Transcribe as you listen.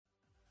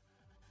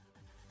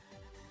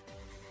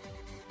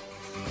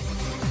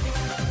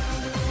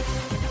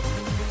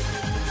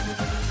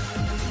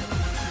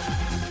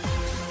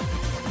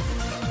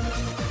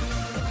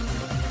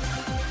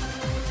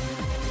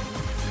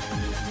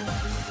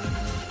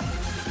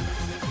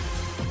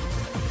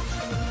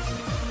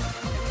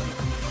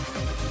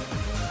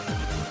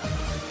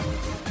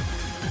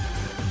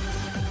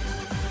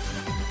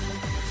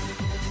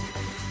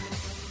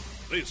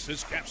This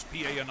is Caps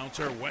PA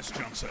announcer Wes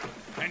Johnson,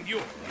 and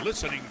you're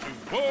listening to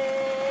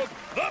Board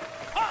the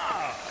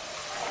Pod.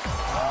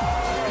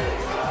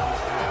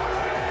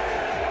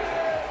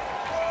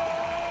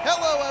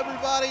 Hello,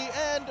 everybody,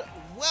 and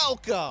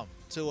welcome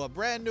to a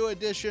brand new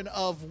edition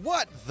of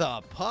What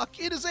the Puck.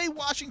 It is a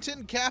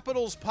Washington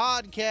Capitals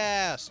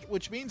podcast,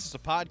 which means it's a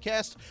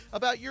podcast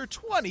about your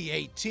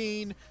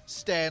 2018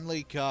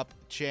 Stanley Cup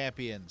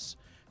champions.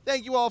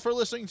 Thank you all for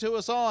listening to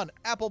us on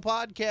Apple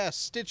Podcasts,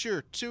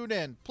 Stitcher,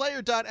 TuneIn,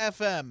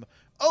 Player.fm,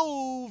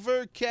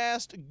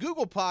 Overcast,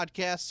 Google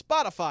Podcasts,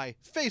 Spotify,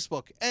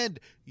 Facebook, and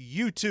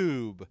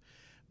YouTube.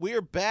 We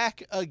are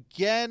back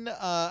again.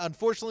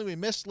 Unfortunately, we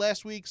missed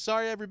last week.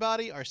 Sorry,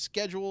 everybody. Our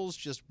schedules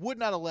just would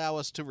not allow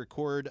us to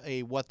record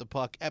a What the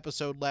Puck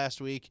episode last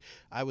week.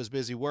 I was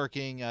busy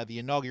working the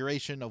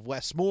inauguration of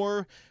Wes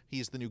Moore.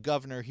 He's the new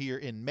governor here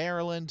in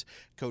Maryland.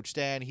 Coach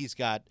Dan, he's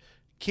got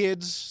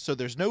kids, so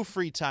there's no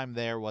free time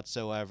there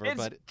whatsoever.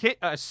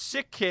 A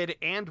sick kid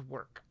and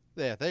work.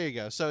 Yeah, there you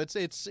go. So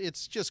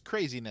it's just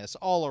craziness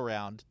all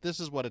around. This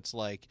is what it's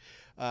like.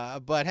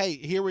 But hey,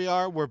 here we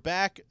are. We're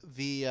back.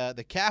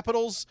 The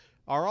Capitals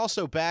are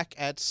also back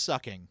at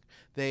sucking.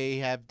 They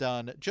have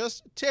done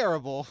just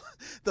terrible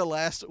the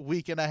last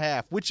week and a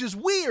half, which is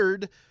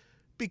weird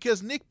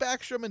because Nick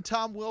Backstrom and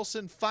Tom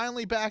Wilson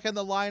finally back in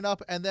the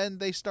lineup, and then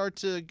they start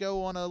to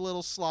go on a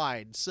little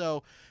slide.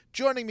 So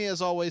joining me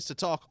as always to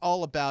talk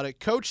all about it,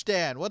 Coach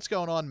Dan. What's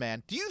going on,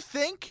 man? Do you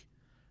think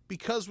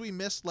because we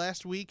missed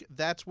last week,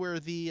 that's where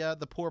the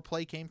poor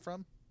play came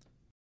from?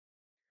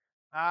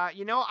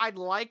 I'd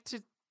like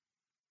to.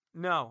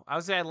 No, I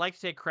would say I'd like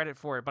to take credit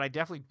for it, but I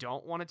definitely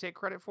don't want to take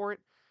credit for it.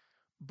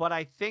 But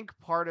I think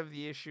part of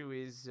the issue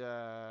is,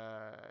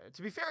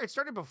 to be fair, it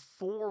started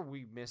before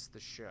we missed the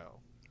show.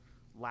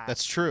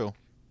 That's true. Week.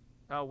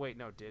 Oh wait,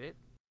 no, did it?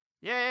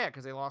 Yeah,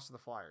 because they lost to the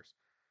Flyers.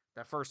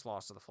 That first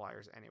loss to the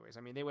Flyers. Anyways,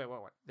 I mean they went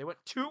what? They went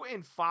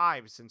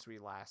 2-5 since we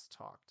last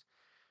talked.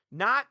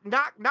 Not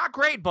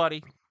great,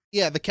 buddy.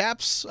 Yeah, the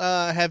Caps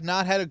have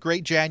not had a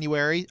great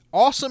January.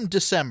 Awesome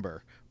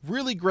December.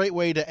 Really great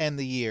way to end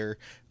the year.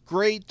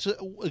 Great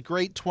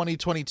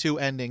 2022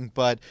 ending,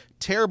 but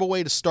terrible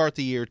way to start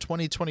the year.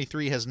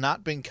 2023 has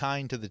not been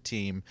kind to the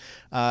team.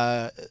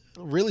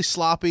 Really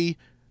sloppy.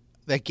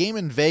 That game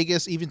in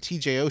Vegas, even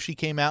TJ Oshie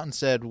came out and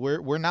said,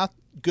 we're not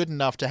good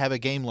enough to have a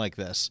game like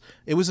this.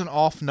 It was an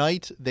off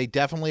night. They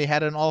definitely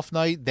had an off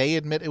night. They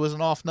admit it was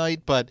an off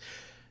night, but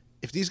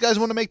if these guys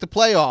want to make the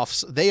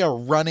playoffs, they are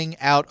running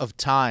out of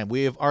time.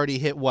 We have already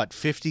hit,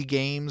 50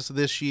 games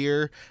this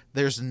year?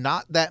 There's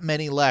not that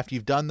many left.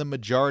 You've done the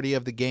majority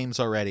of the games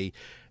already.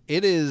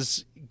 It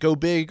is go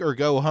big or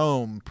go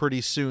home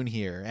pretty soon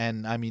here.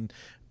 And, I mean,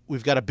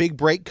 we've got a big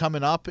break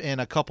coming up in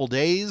a couple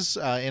days,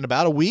 in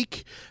about a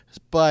week.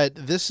 But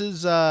this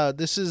is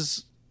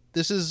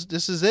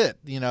it.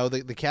 You know,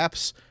 the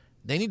Caps,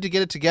 they need to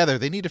get it together.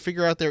 They need to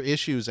figure out their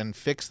issues and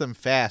fix them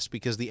fast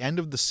because the end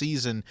of the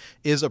season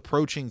is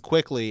approaching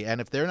quickly.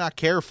 And if they're not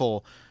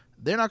careful,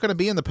 they're not going to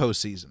be in the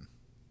postseason.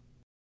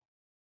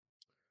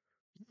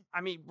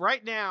 I mean,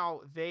 right now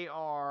they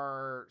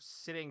are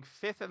sitting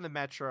 5th in the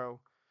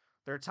Metro.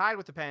 They're tied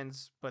with the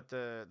Pens, but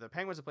the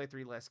Penguins have played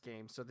 3 less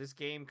games. So this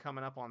game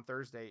coming up on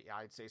Thursday,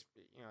 I'd say,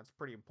 it's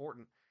pretty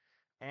important.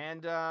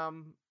 And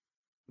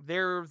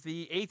they're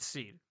the 8th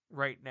seed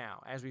right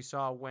now, as we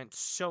saw went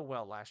so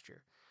well last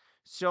year.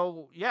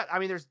 So, yeah, I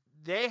mean,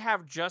 they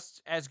have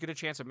just as good a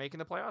chance of making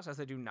the playoffs as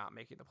they do not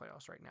making the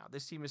playoffs right now.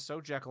 This team is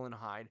so Jekyll and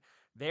Hyde.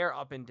 They're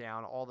up and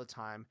down all the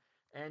time.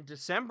 And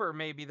December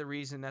may be the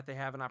reason that they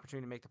have an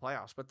opportunity to make the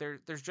playoffs. But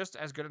there's just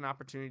as good an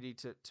opportunity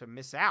to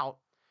miss out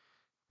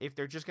if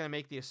they're just going to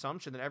make the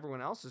assumption that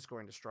everyone else is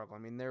going to struggle. I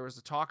mean, there was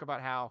a talk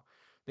about how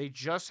they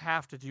just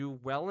have to do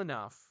well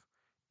enough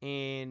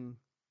in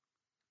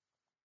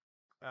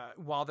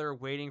while they're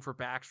waiting for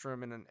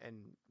Backstrom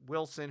and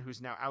Wilson,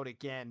 who's now out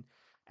again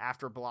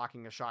after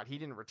blocking a shot. He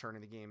didn't return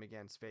in the game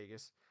against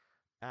Vegas.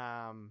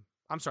 I'm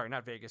sorry,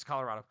 not Vegas,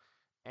 Colorado.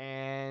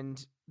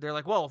 And they're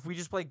like, well, if we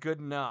just play good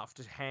enough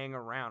to hang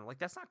around, like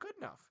that's not good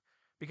enough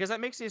because that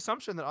makes the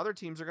assumption that other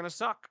teams are going to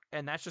suck.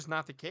 And that's just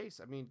not the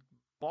case. I mean,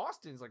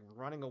 Boston's like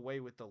running away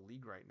with the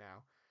league right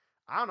now.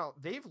 I don't know.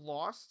 They've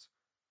lost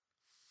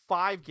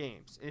 5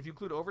 games. And if you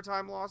include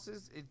overtime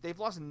losses, they've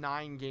lost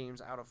 9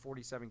 games out of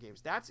 47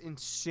 games. That's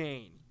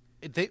insane.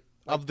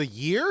 Of the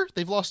year?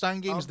 They've lost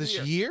 9 games this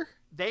year?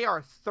 They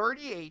are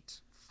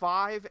 38,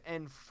 5,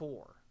 and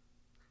 4.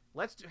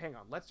 Let's do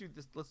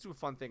this. Let's do a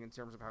fun thing in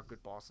terms of how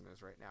good Boston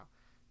is right now.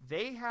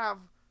 They have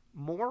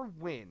more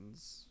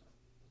wins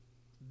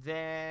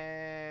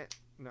than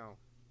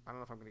I don't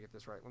know if I'm going to get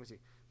this right. Let me see.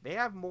 They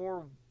have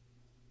more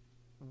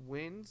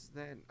wins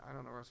than I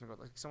don't know where I was going to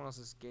go. Like someone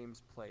else's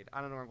games played.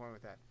 I don't know where I'm going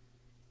with that.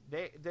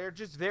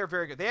 They're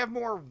very good. They have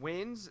more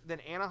wins than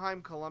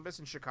Anaheim, Columbus,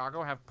 and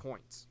Chicago have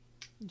points.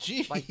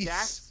 Jeez. Like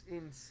that's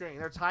insane.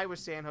 They're tied with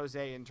San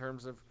Jose in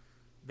terms of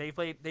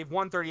they've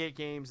won 38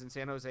 games and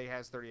San Jose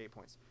has 38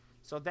 points.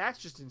 So that's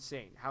just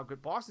insane. How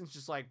good Boston's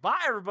just like, bye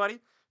everybody.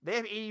 They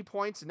have 80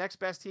 points. The next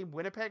best team,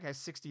 Winnipeg, has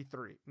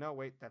 63. No,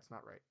 wait, that's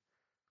not right.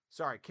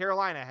 Sorry,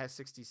 Carolina has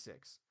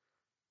 66,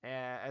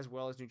 as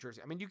well as New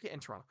Jersey. I mean, you can't in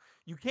Toronto.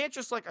 You can't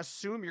just like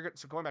assume you're going.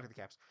 So going back to the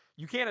Caps,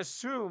 you can't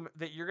assume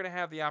that you're going to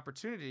have the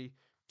opportunity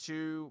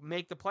to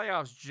make the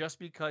playoffs just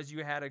because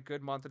you had a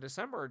good month of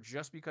December, or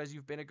just because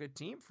you've been a good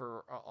team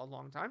for a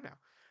long time now.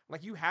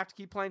 Like you have to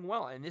keep playing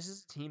well, and this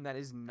is a team that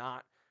is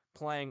not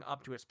playing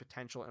up to its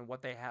potential and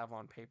what they have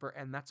on paper,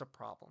 and that's a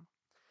problem.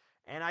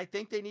 And I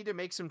think they need to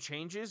make some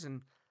changes.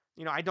 And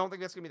I don't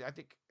think that's gonna be. I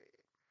think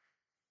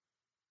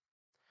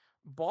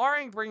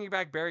barring bringing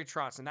back Barry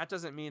Trotz, and that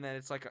doesn't mean that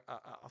it's like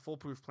a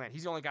foolproof plan.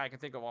 He's the only guy I can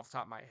think of off the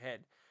top of my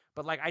head.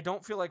 But like, I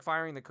don't feel like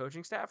firing the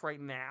coaching staff right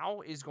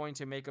now is going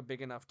to make a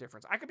big enough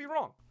difference. I could be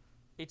wrong.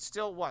 It's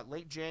still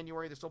late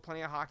January. There's still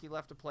plenty of hockey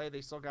left to play.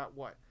 They still got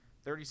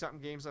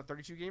 30-something games left,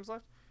 32 games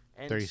left,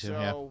 and 32, so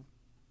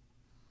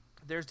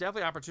yeah. There's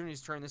definitely opportunities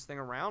to turn this thing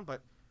around.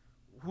 But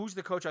who's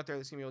the coach out there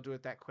that's gonna be able to do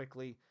it that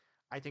quickly?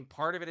 I think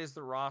part of it is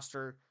the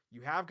roster.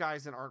 You have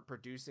guys that aren't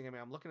producing. I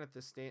mean, I'm looking at the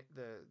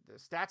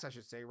stats, I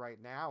should say, right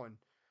now, and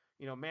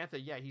Mantha,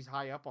 yeah, he's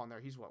high up on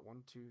there. He's what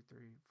 1, 2, 3,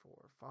 4,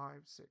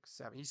 5, 6,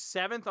 7. He's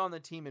 7th on the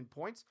team in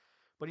points,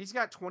 but he's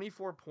got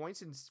 24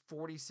 points in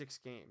 46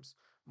 games.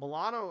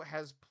 Milano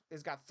has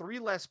got 3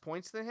 less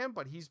points than him,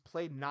 but he's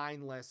played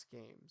 9 less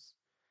games.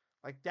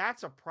 Like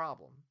that's a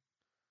problem.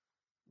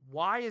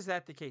 Why is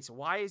that the case?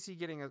 Why is he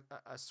getting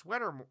a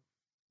sweater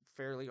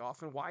fairly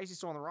often? Why is he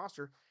still on the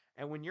roster?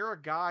 And when you're a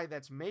guy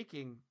that's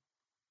making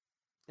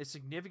a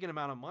significant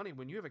amount of money,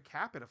 when you have a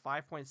cap hit of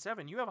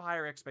 5.7, you have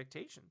higher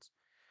expectations.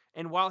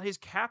 And while his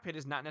cap hit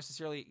is not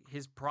necessarily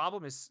his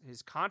problem,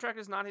 his contract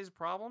is not his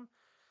problem,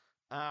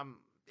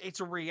 it's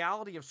a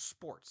reality of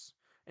sports.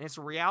 And it's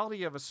a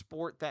reality of a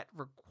sport that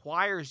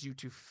requires you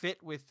to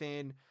fit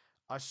within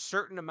a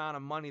certain amount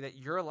of money that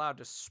you're allowed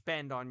to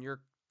spend on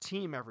your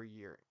team every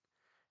year.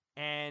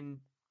 And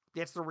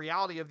that's the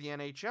reality of the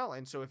NHL.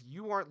 And so if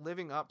you aren't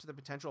living up to the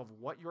potential of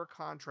what your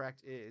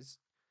contract is,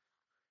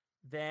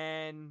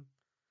 then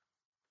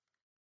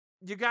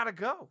you got to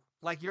go.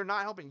 Like you're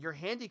not helping. You're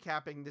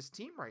handicapping this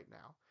team right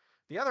now.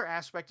 The other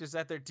aspect is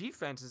that their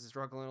defense is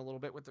struggling a little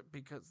bit with it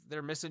because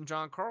they're missing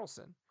John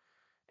Carlson.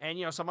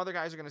 And, some other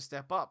guys are going to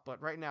step up.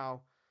 But right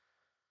now,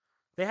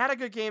 they had a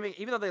good game.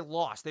 Even though they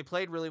lost, they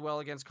played really well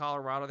against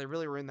Colorado. They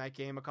really were in that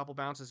game. A couple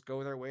bounces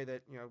go their way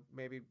that,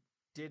 maybe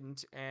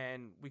didn't.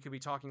 And we could be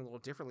talking a little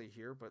differently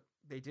here, but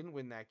they didn't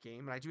win that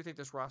game. And I do think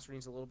this roster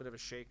needs a little bit of a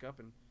shakeup.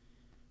 And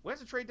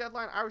when's the trade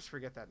deadline? I always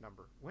forget that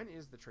number. When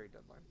is the trade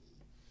deadline?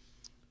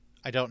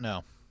 I don't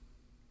know.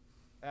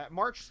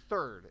 March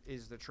 3rd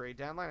is the trade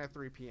deadline at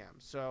 3 p.m.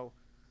 So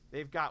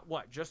they've got,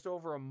 just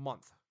over a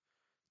month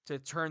to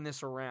turn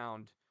this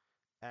around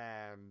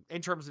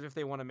in terms of if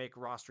they want to make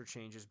roster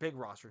changes, big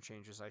roster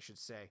changes, I should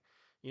say.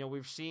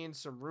 We've seen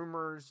some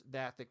rumors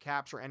that the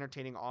Caps are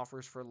entertaining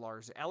offers for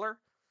Lars Eller,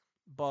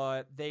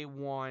 but they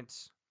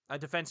want a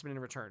defenseman in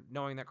return,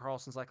 knowing that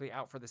Carlson's likely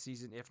out for the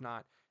season, if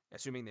not,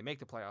 assuming they make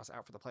the playoffs,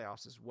 out for the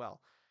playoffs as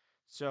well.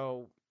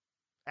 So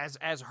as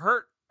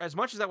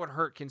much as that would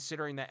hurt,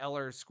 considering that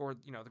Eller scored,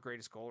 the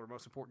greatest goal or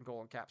most important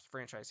goal in Caps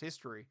franchise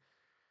history,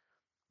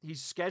 he's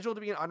scheduled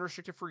to be an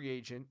unrestricted free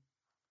agent.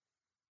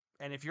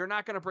 And if you're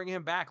not going to bring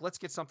him back, let's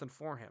get something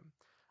for him.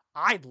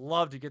 I'd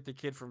love to get the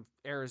kid from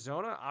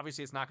Arizona.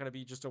 Obviously, it's not going to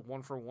be just a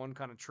 1-for-1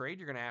 kind of trade.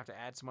 You're going to have to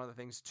add some other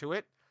things to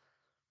it.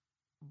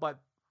 But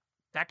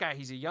that guy,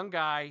 he's a young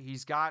guy.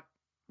 He's got,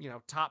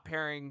 top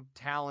pairing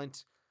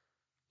talent.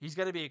 He's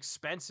going to be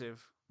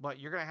expensive, but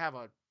you're going to have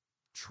a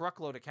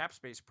truckload of cap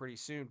space pretty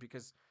soon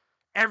because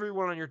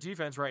everyone on your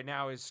defense right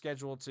now is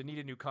scheduled to need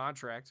a new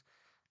contract.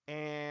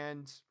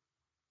 And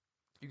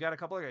you got a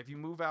couple of guys. If you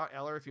move out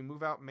Eller, if you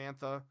move out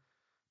Mantha,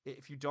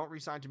 if you don't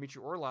re-sign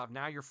Dmitry Orlov,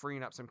 now you're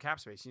freeing up some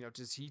cap space.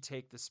 Does he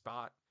take the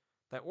spot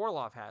that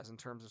Orlov has in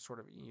terms of sort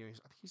of, I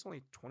think he's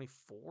only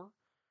 24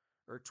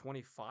 or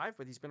 25,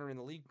 but he's been in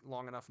the league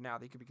long enough now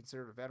that he could be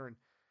considered a veteran.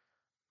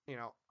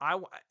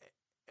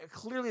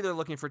 Clearly they're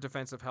looking for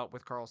defensive help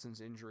with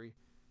Carlson's injury.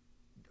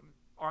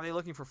 Are they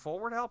looking for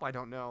forward help? I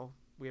don't know.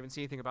 We haven't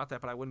seen anything about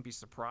that, but I wouldn't be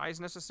surprised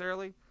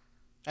necessarily.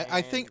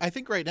 I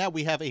think right now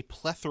we have a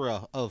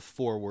plethora of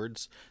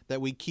forwards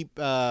that we keep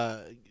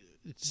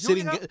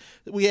sitting.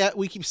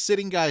 We keep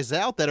sitting guys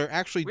out that are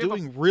actually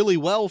doing really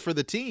well for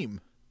the team.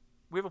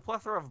 We have a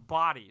plethora of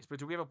bodies, but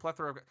do we have a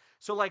plethora of?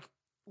 So,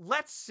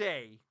 let's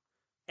say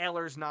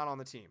Eller's not on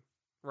the team,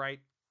 right?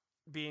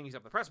 Being he's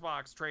up the press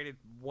box, traded,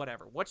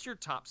 whatever. What's your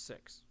top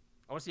 6?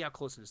 I want to see how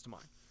close it is to mine.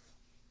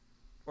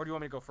 Or do you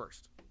want me to go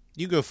first?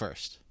 You go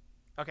first.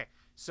 Okay,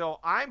 so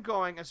I'm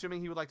going,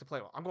 assuming he would like to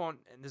play well. I'm going,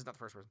 and this is not the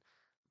first person.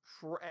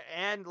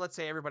 And let's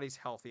say everybody's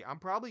healthy. I'm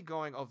probably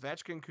going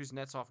Ovechkin,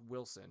 Kuznetsov,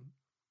 Wilson.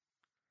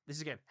 This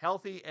is, again,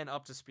 healthy and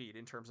up to speed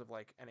in terms of,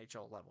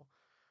 NHL level.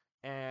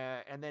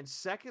 And then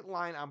second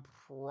line, I'm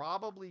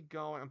probably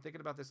going, I'm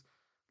thinking about this,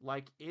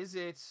 is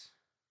it,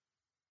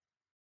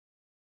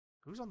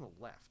 who's on the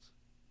left?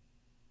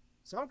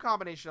 Some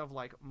combination of,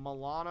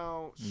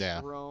 Milano,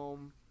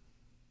 Strome,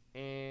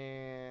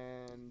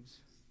 and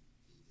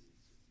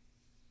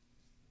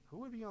who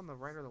would be on the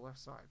right or the left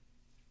side?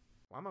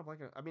 Why am I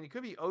blanking? I mean, it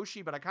could be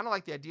Oshie, but I kind of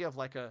like the idea of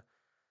like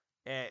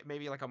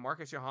maybe like a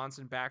Marcus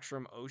Johansson,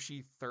 Backstrom,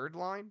 Oshie third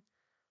line,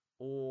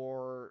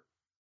 or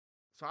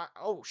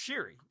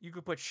Sherry. You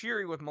could put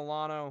Sherry with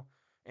Milano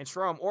and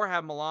Strome, or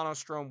have Milano,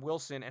 Strome,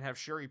 Wilson, and have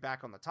Sherry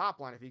back on the top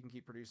line if he can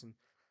keep producing.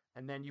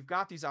 And then you've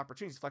got these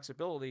opportunities,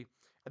 flexibility,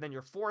 and then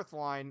your fourth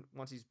line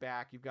once he's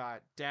back, you've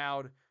got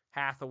Dowd,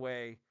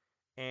 Hathaway,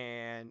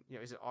 and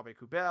is it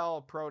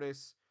Aube-Kubel,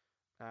 Protas?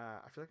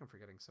 I feel like I'm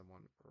forgetting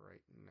someone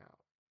right now.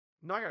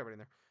 No, I got everybody in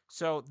there.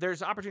 So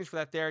there's opportunities for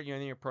that there.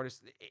 Then your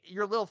Protas,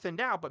 you're a little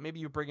thinned out, but maybe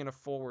you bring in a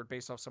forward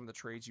based off some of the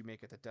trades you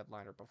make at the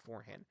deadline or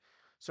beforehand.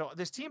 So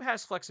this team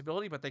has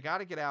flexibility, but they got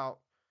to get out.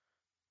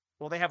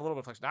 Well, they have a little bit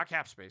of flexibility, not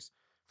cap space,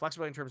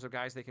 flexibility in terms of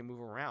guys they can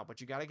move around. But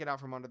you got to get out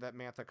from under that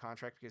Mantha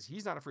contract because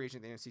he's not a free agent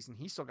at the end of the season.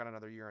 He's still got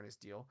another year on his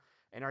deal.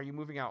 And are you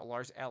moving out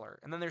Lars Eller?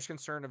 And then there's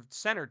concern of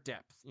center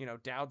depth.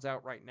 Dowd's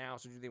out right now,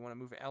 so do they want to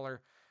move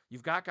Eller?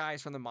 You've got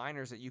guys from the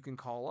minors that you can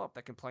call up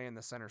that can play in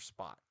the center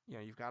spot.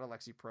 You've got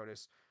Alexi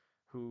Protas,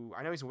 who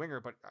I know he's a winger,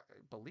 but I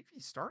believe he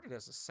started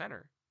as a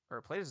center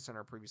or played as a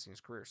center previously in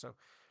his career. So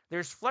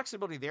there's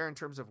flexibility there in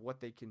terms of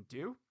what they can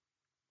do,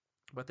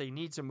 but they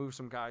need to move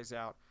some guys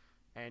out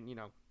and,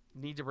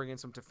 need to bring in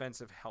some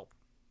defensive help.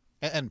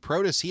 And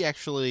Protas, he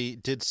actually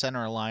did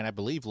center a line, I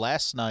believe,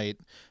 last night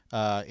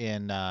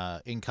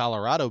in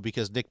Colorado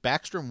because Nick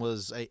Backstrom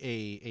was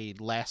a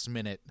last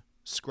minute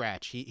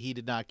scratch. He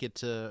did not get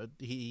to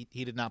he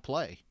did not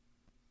play.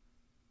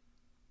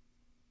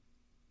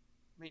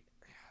 I mean,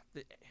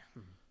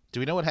 do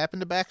we know what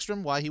happened to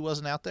Backstrom? Why he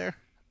wasn't out there?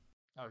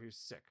 Oh, he was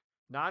sick.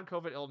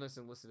 Non-COVID illness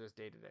and listed as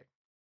day-to-day.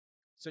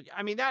 So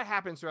I mean that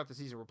happens throughout the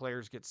season where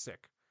players get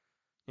sick.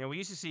 We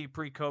used to see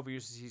pre-COVID, we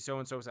used to see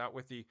so-and-so's out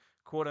with the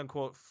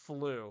quote-unquote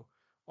flu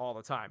all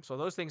the time. So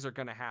those things are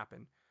going to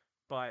happen.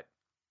 But,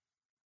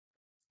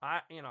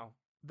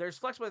 there's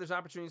flexibility, there's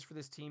opportunities for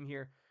this team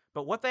here.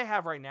 But what they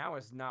have right now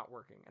is not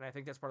working. And I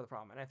think that's part of the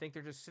problem. And I think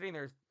they're just sitting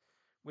there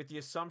with the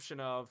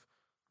assumption of,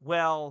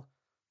 well,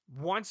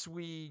 once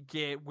we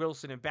get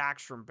Wilson and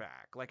Backstrom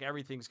back, like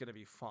everything's going to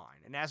be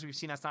fine. And as we've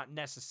seen, that's not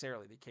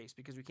necessarily the case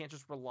because we can't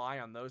just rely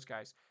on those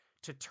guys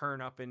to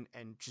turn up and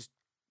just,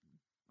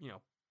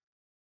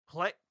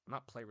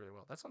 not play really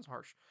well. That sounds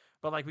harsh.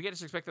 But we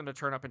just expect them to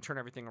turn up and turn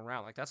everything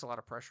around. That's a lot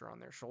of pressure on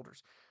their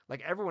shoulders.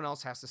 Everyone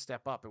else has to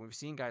step up. And we've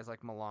seen guys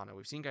like Milano.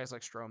 We've seen guys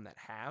like Strome that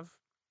have.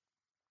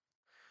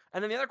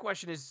 And then the other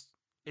question is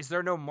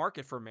there no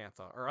market for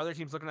Mantha? Or other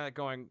teams looking at it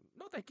going,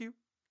 no, thank you.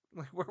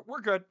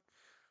 We're good.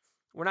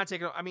 We're not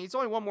taking, it's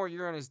only one more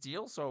year on his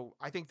deal. So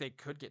I think they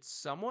could get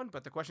someone.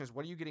 But the question is,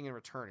 what are you getting in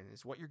return? And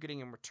is what you're getting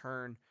in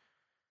return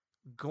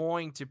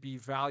going to be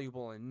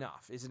valuable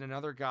enough? Is it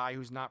another guy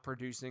who's not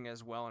producing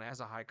as well and has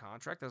a high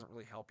contract, doesn't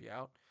really help you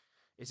out?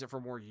 Is it for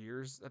more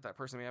years that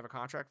person may have a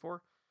contract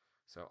for?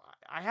 So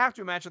I have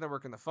to imagine they're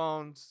working the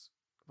phones,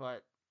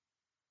 but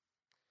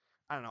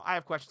I don't know. I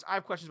have questions. I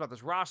have questions about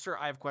this roster.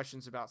 I have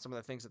questions about some of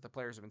the things that the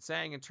players have been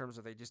saying in terms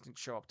of they just didn't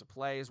show up to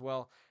play as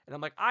well. And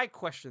I'm I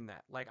question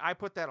that. I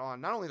put that on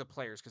not only the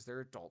players because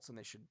they're adults and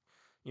they should,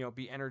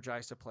 be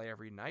energized to play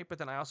every night, but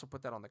then I also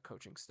put that on the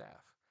coaching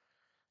staff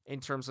in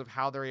terms of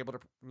how they're able to,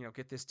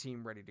 get this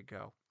team ready to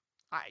go.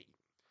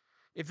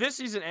 If this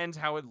season ends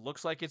how it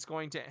looks like it's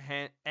going to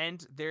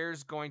end,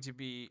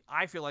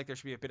 I feel like there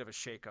should be a bit of a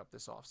shakeup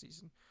this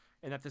offseason,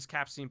 and that this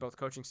Caps team, both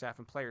coaching staff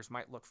and players,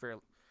 might look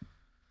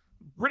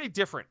pretty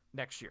different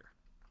next year.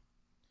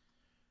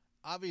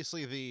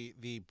 Obviously,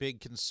 the big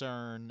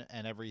concern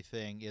and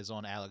everything is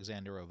on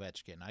Alexander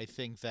Ovechkin. I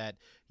think that,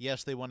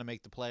 yes, they want to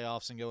make the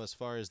playoffs and go as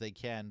far as they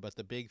can, but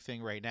the big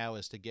thing right now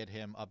is to get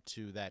him up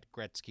to that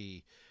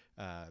Gretzky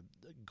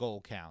goal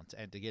count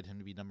and to get him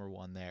to be number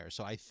one there.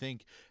 So I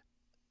think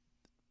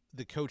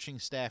the coaching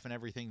staff and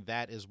everything,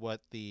 that is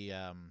what the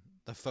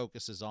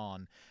focus is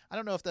on. I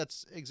don't know if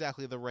that's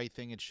exactly the right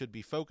thing it should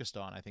be focused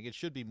on. I think it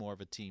should be more of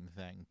a team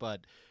thing,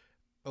 but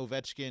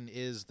Ovechkin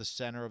is the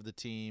center of the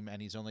team and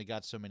he's only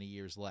got so many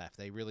years left.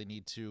 They really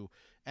need to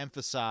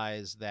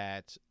emphasize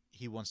that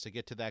he wants to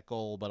get to that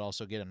goal but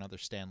also get another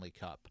Stanley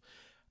Cup.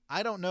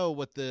 I don't know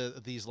what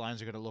these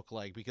lines are going to look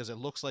like because it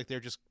looks like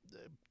they're just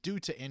due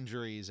to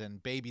injuries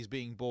and babies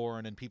being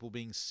born and people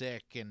being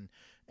sick and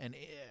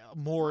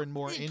more and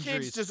more injuries.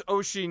 Kids does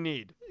Oshie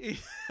need?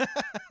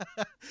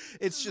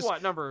 It's just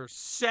what, number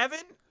 7?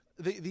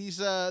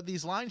 These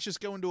lines just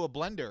go into a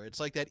blender.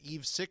 It's like that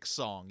Eve 6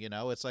 song,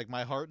 It's like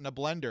my heart in a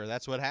blender.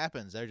 That's what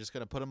happens. They're just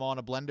going to put them all in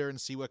a blender and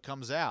see what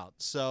comes out.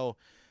 So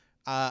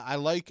I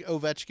like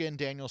Ovechkin,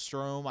 Daniel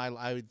Strome.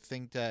 I would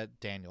think that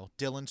Dylan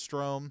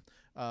Strome.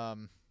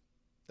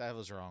 That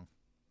was wrong.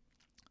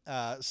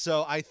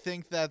 So I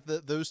think that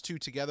those two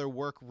together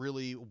work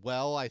really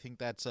well. I think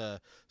that's a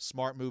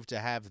smart move to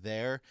have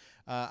there.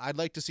 I'd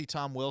like to see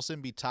Tom Wilson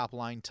be top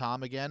line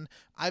Tom again.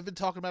 I've been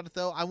talking about it,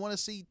 though. I want to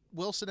see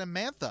Wilson and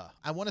Mantha.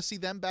 I want to see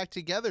them back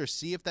together,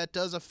 see if that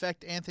does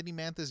affect Anthony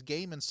Mantha's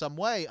game in some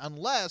way,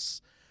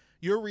 unless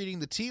you're reading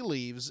the tea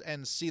leaves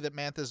and see that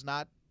Mantha's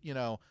not,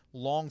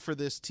 long for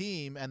this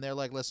team, and they're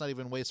like, let's not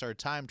even waste our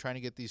time trying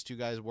to get these two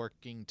guys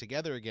working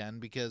together again,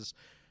 because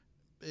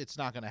it's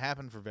not going to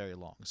happen for very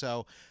long.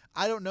 So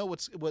I don't know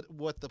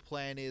what the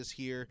plan is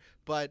here,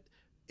 but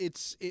it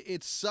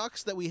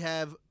sucks that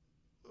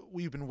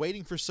we've been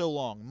waiting for so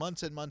long,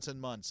 months and months and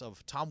months,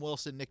 of Tom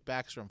Wilson, Nick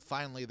Backstrom.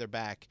 Finally, they're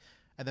back.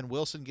 And then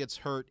Wilson gets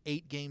hurt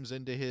 8 games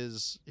into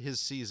his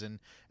season,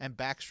 and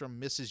Backstrom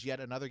misses yet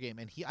another game.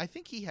 And I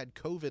think he had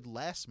COVID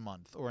last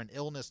month, or an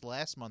illness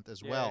last month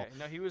as well.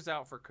 No, he was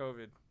out for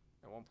COVID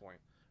at one point.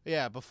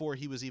 Yeah, before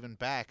he was even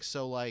back.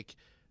 So, like,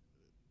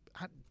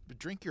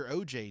 drink your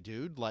OJ,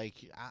 dude. Like,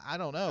 I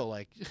don't know.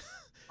 Like,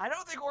 I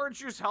don't think orange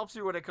juice helps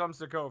you when it comes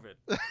to COVID.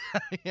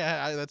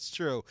 Yeah, that's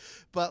true.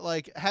 But,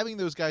 like, having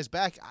those guys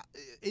back,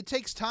 it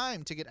takes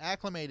time to get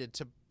acclimated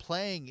to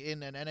playing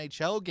in an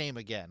NHL game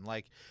again.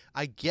 Like,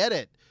 I get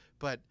it,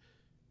 but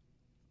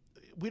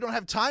we don't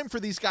have time for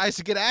these guys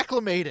to get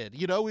acclimated.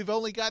 You know, we've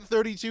only got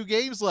 32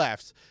 games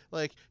left.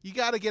 Like, you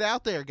got to get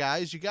out there,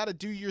 guys. You got to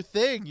do your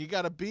thing. You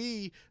got to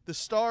be the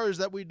stars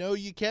that we know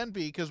you can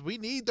be, because we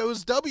need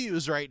those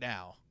W's right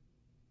now.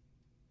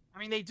 I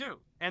mean, they do.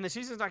 And the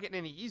season's not getting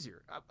any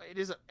easier. It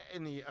is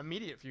in the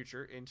immediate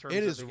future in terms it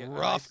of... It is nice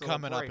rough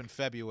coming up in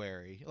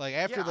February. Like,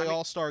 after the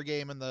All-Star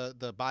game and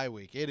the bye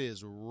week, it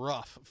is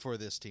rough for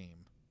this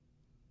team.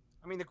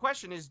 I mean, the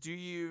question is, do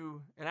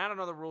you... And I don't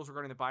know the rules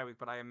regarding the bye week,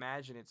 but I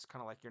imagine it's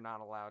kind of like you're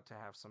not allowed to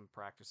have some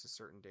practices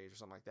certain days or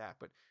something like that.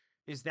 But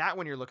is that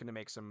when you're looking to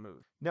make some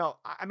moves? No.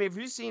 I mean, if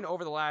you've seen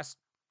over the last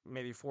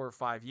maybe 4 or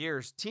 5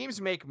 years,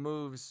 teams make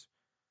moves,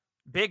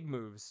 big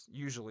moves,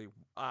 usually,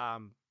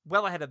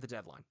 well ahead of the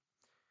deadline.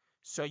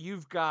 So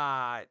you've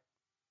got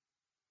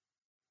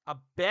a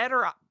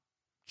better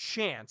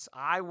chance,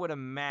 I would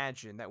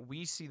imagine, that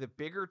we see the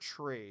bigger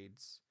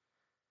trades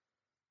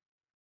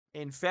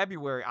in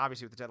February,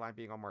 obviously with the deadline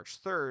being on March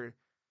 3rd.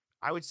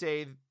 I would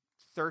say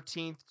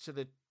 13th to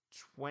the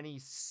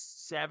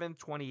 27th,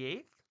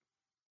 28th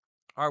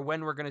are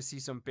when we're going to see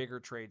some bigger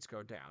trades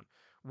go down.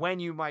 When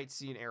you might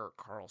see an Erik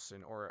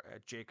Karlsson or a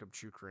Jacob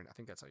Chychrun. I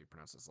think that's how you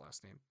pronounce his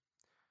last name.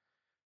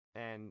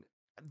 And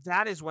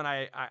that is when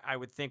I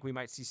would think we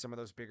might see some of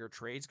those bigger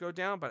trades go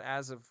down. But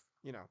as of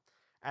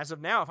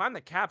now, if I'm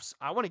the Caps,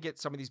 I want to get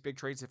some of these big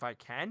trades if I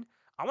can.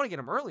 I want to get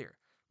them earlier,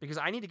 because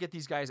I need to get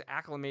these guys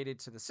acclimated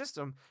to the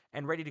system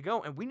and ready to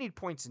go. And we need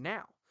points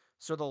now.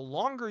 So the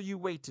longer you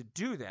wait to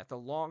do that, the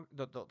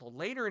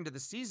later into the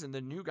season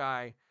the new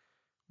guy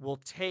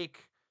will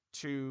take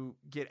to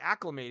get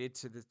acclimated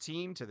to the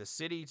team, to the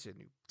city, to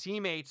new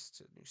teammates,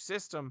 to the new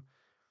system.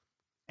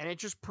 And it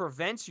just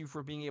prevents you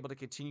from being able to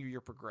continue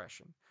your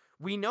progression.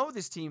 We know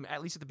this team,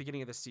 at least at the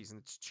beginning of the season,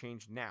 it's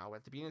changed now.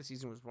 At the beginning of the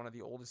season, was one of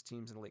the oldest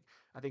teams in the league.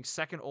 I think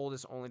second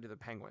oldest only to the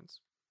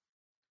Penguins.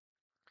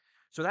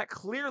 So that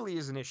clearly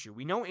is an issue.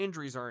 We know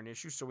injuries are an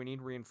issue, so we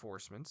need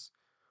reinforcements,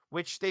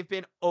 which they've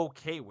been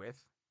okay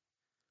with.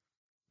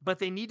 But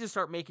they need to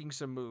start making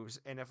some moves.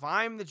 And if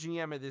I'm the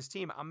GM of this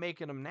team, I'm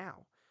making them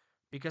now,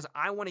 because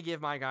I want to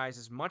give my guys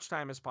as much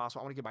time as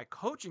possible. I want to give my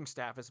coaching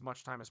staff as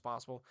much time as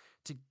possible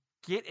to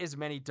get as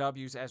many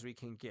W's as we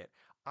can get.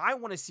 I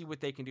want to see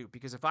what they can do,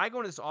 because if I go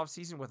into this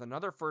offseason with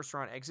another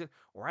first-round exit,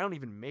 or I don't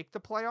even make the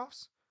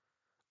playoffs,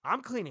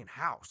 I'm cleaning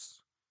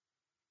house.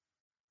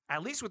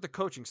 At least with the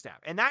coaching staff.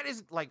 And that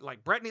is like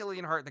Brett Neely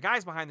and Hart, the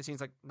guys behind the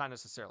scenes, like, not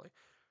necessarily.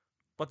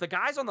 But the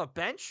guys on the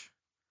bench,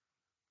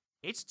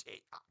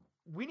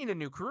 we need a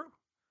new crew.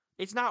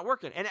 It's not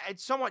working. And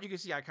it's somewhat, you can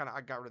see, I got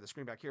rid of the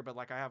screen back here, but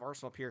like I have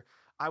Arsenal up here.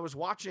 I was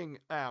watching,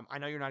 I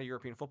know you're not a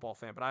European football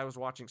fan, but I was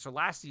watching, so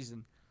last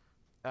season,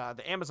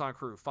 the Amazon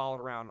crew followed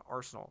around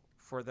Arsenal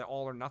for the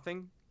All or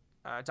Nothing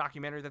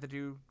documentary that they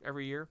do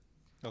every year.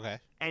 Okay.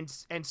 And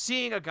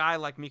seeing a guy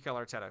like Mikel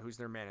Arteta, who's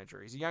their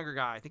manager, he's a younger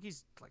guy. I think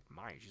he's like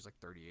my age. He's like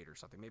 38 or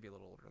something, maybe a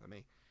little older than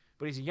me.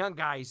 But he's a young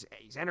guy.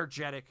 He's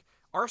energetic.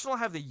 Arsenal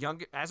have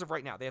as of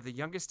right now, they have the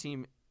youngest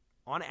team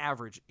on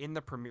average in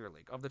the Premier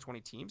League of the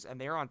 20 teams,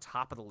 and they're on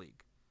top of the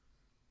league.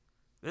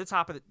 They're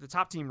the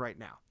top team right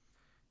now.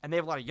 And they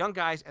have a lot of young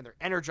guys, and they're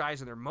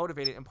energized, and they're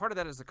motivated, and part of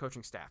that is the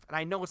coaching staff. And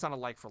I know it's not a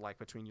like-for-like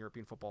between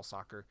European football,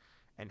 soccer,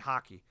 and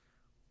hockey.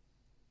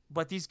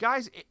 But these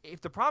guys,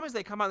 if the problem is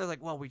they come out and they're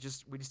like, well, we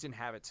just didn't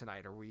have it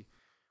tonight, or we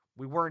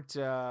weren't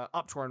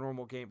up to our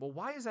normal game. Well,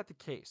 why is that the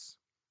case?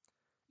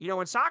 You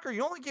know, in soccer,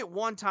 you only get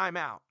one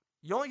timeout.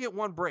 You only get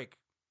one break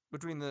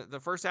between the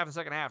first half and the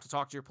second half to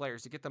talk to your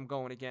players, to get them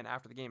going again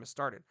after the game has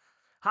started.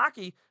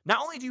 Hockey,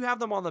 not only do you have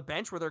them on the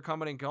bench where they're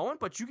coming and going,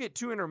 but you get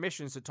 2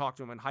 intermissions to talk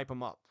to them and hype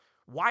them up.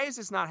 Why is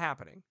this not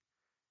happening?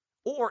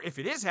 Or if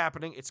it is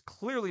happening, it's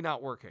clearly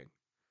not working.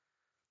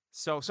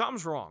 So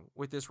something's wrong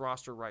with this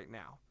roster right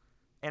now.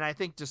 And I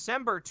think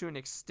December, to an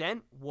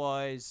extent,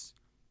 was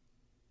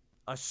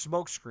a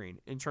smokescreen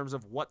in terms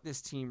of what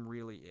this team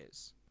really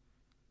is.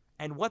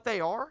 And what they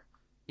are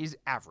is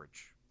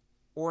average,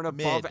 or an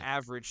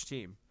above-average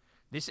team.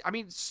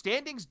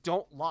 Standings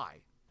don't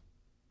lie.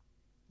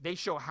 They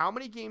show how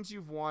many games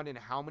you've won and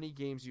how many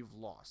games you've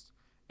lost.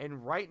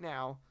 And right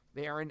now,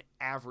 they are an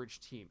average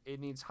team.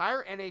 In the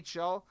entire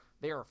NHL,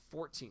 they are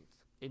 14th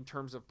in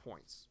terms of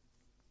points.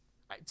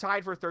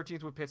 Tied for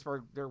 13th with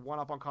Pittsburgh. They're one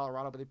up on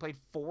Colorado, but they played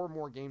 4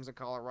 more games than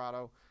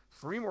Colorado,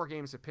 3 more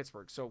games than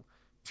Pittsburgh. So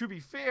to be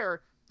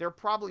fair, they're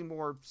probably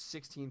more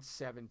 16th,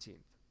 17th,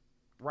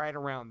 right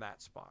around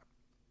that spot.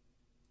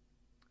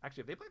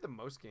 Actually, have they played the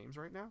most games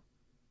right now?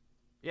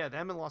 Yeah,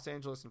 them in Los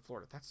Angeles and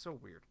Florida. That's so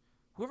weird.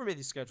 Whoever made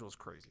these schedules is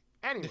crazy.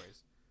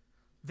 Anyways,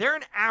 they're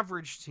an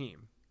average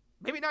team.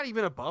 Maybe not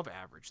even above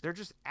average. They're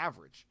just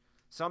average.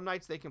 Some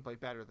nights they can play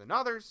better than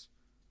others,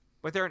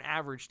 but they're an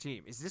average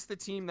team. Is this the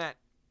team that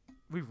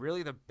we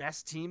really the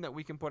best team that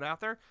we can put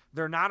out there?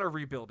 They're not a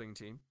rebuilding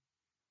team.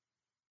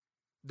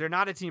 They're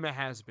not a team of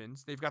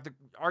has-beens. They've got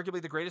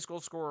arguably the greatest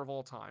goal scorer of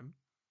all time.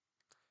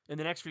 In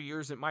the next few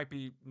years, it might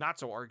be not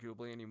so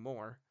arguably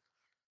anymore.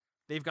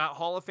 They've got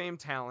Hall of Fame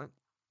talent.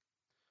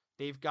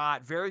 They've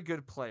got very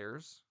good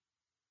players.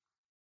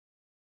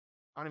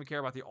 I don't even care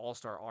about the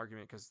All-Star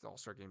argument because the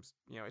All-Star games,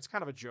 it's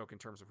kind of a joke in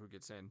terms of who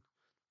gets in.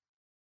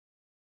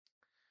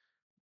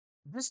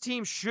 This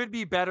team should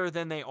be better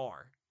than they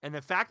are. And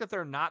the fact that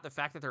they're not, the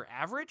fact that they're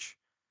average,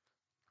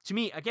 to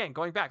me, again,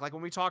 going back, like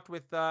when we talked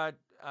with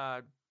Dan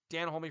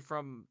Holme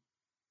from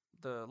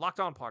the Locked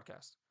On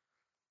podcast,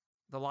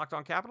 the Locked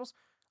On Capitals,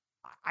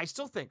 I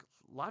still think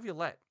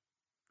Laviolette,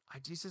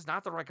 this is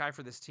not the right guy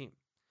for this team.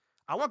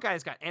 I want a guy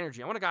that's got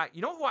energy. I want a guy,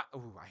 you know what?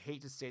 I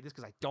hate to say this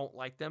because I don't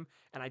like them,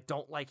 and I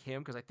don't like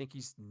him because I think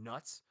he's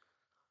nuts.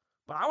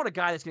 But I want a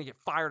guy that's going to get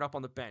fired up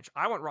on the bench.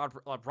 I want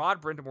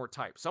Rod Brind'Amour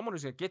type. Someone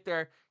who's going to get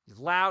there. He's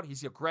loud.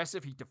 He's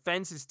aggressive. He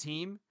defends his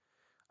team.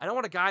 I don't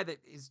want a guy that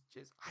is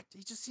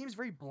he just seems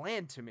very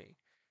bland to me.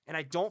 And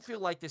I don't feel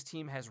like this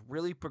team has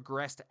really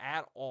progressed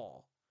at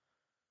all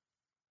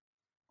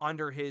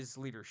under his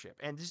leadership.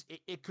 And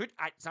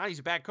it's not he's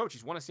a bad coach.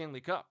 He's won a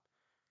Stanley Cup.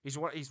 He's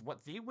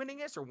the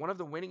winningest or one of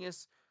the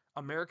winningest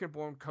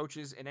American-born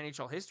coaches in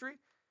NHL history.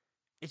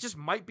 It just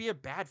might be a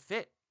bad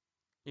fit.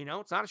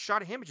 It's not a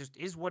shot at him. It just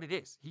is what it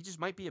is. He just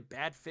might be a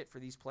bad fit for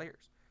these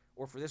players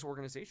or for this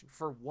organization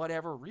for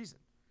whatever reason.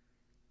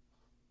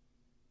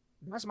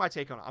 That's my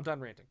take on it. I'm done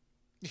ranting.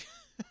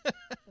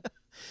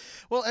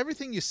 Well,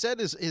 everything you said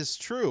is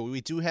true.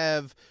 We do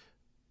have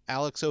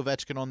Alex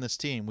Ovechkin on this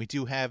team. We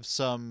do have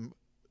some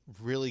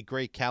really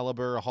great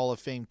caliber Hall of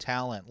Fame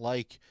talent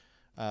like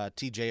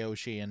TJ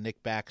Oshie and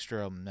Nick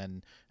Backstrom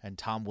and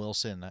Tom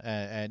Wilson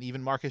and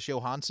even Marcus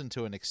Johansson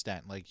to an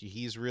extent. Like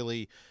he's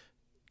really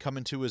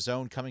coming to his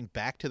own, coming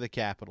back to the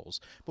Capitals.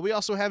 But we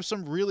also have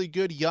some really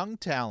good young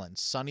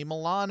talents. Sonny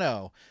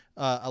Milano,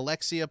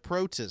 Alexia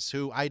Protas,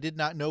 who I did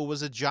not know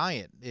was a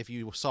giant. If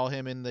you saw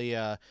him in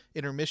the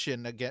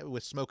intermission again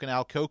with Smoking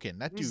Al Koken,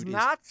 that dude is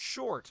not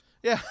short.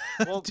 Yeah.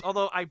 Well,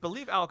 although I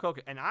believe Al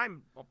Koken, and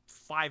I'm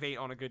 5'8"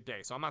 on a good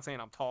day, so I'm not saying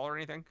I'm tall or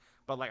anything,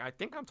 but like I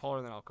think I'm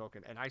taller than Al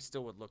Koken, and I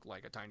still would look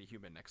like a tiny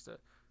human next to.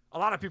 A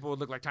lot of people would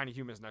look like tiny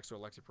humans next to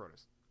Alexia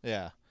Protas.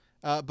 Yeah.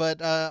 But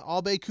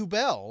Albe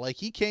Kubel, like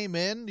he came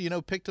in,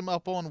 picked him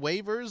up on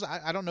waivers.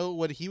 I don't know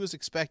what he was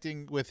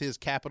expecting with his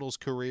Capitals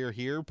career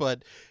here,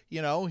 but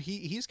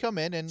he's come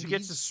in and he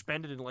gets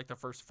suspended in like the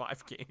first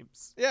 5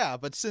 games. Yeah,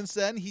 but since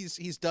then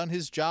he's done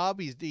his job.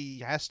 He's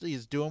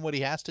doing what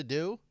he has to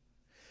do.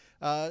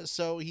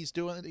 So he's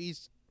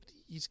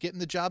getting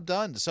the job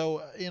done.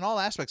 So in all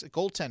aspects,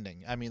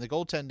 goaltending. I mean, the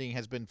goaltending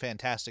has been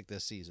fantastic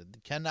this season.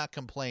 Cannot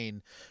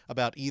complain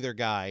about either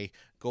guy,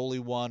 goalie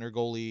 1 or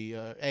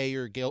goalie A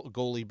or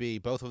goalie B.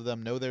 Both of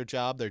them know their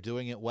job. They're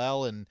doing it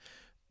well, and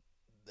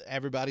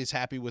everybody's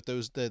happy with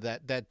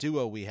that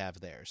duo we have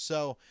there.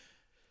 So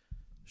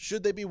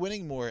should they be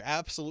winning more?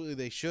 Absolutely,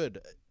 they should.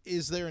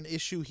 Is there an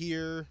issue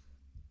here?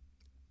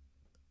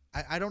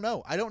 I don't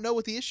know. I don't know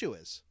what the issue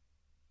is,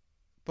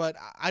 but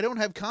I don't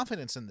have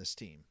confidence in this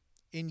team.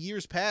 In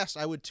years past,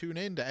 I would tune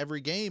in to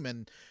every game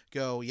and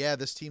go, yeah,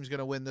 this team's going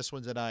to win this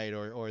one tonight,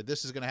 or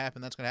this is going to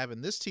happen, that's going to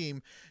happen. This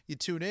team, you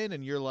tune in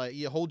and you're like,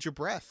 you hold your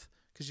breath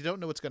because you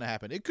don't know what's going to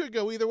happen. It could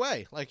go either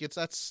way. Like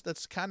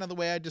that's kind of the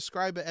way I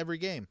describe it every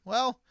game.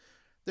 Well,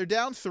 they're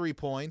down 3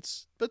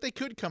 points, but they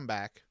could come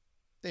back.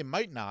 They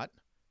might not.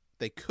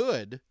 They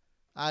could.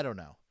 I don't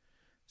know.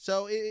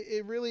 So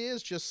it really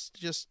is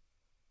just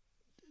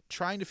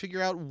trying to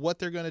figure out what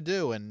they're going to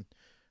do and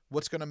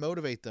what's going to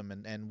motivate them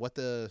and what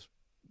the...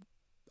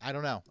 I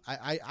don't know.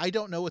 I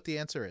don't know what the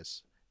answer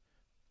is.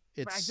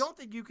 I don't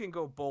think you can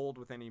go bold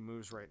with any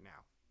moves right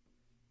now,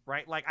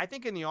 right? Like I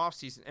think in the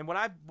offseason, and what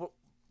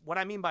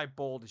I mean by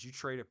bold is you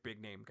trade a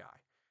big name guy,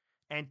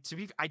 and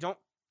I don't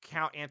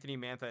count Anthony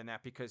Mantha in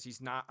that because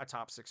he's not a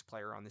top 6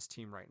 player on this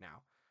team right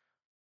now.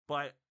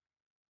 But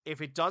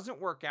if it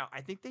doesn't work out, I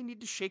think they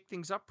need to shake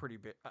things up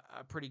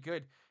pretty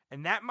good,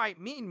 and that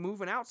might mean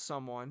moving out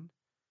someone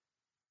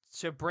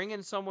to bring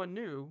in someone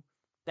new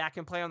that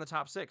can play on the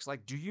top 6.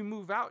 Like, do you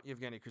move out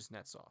Yevgeny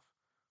Kuznetsov?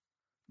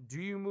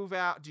 Do you move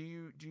out? Do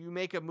you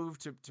make a move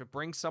to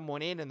bring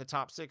someone in the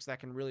top 6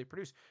 that can really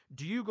produce?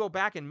 Do you go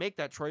back and make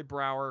that Troy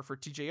Brouwer for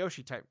TJ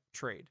Oshie type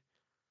trade?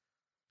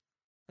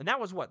 And that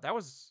was what? That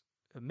was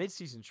a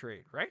midseason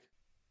trade, right?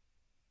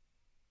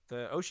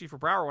 The Oshie for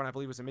Brouwer one, I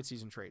believe, was a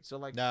midseason trade. So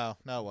like, no,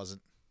 it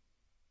wasn't.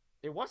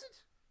 It wasn't?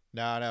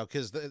 No,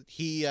 because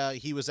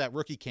he was at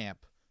rookie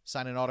camp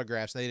signing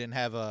autographs. And they didn't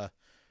have a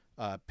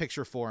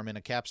picture for him in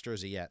a Caps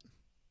jersey yet.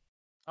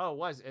 Oh, it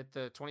was at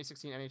the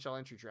 2016 NHL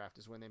entry draft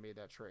is when they made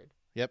that trade.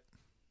 Yep.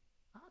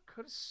 I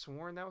could have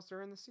sworn that was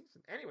during the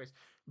season. Anyways,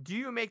 do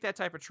you make that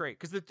type of trade?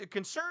 Because the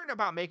concern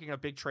about making a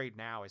big trade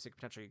now is it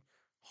potentially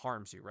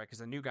harms you, right?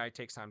 Because a new guy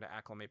takes time to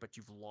acclimate, but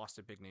you've lost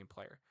a big name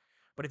player.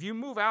 But if you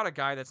move out a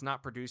guy that's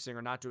not producing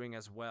or not doing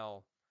as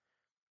well,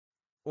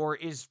 or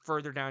is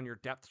further down your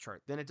depth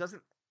chart, then it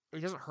doesn't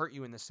hurt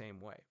you in the same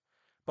way.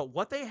 But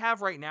what they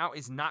have right now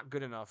is not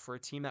good enough for a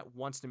team that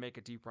wants to make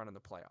a deep run in the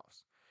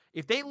playoffs.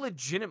 If they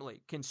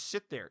legitimately can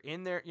sit there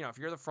in their, if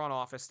you're the front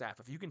office staff,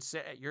 if you can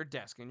sit at your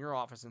desk in your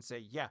office and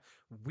say, yeah,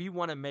 we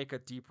want to make a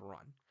deep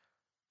run,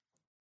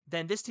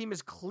 then this team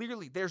is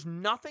clearly, there's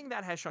nothing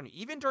that has shown you,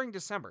 even during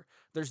December,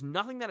 there's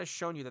nothing that has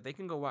shown you that they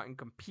can go out and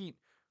compete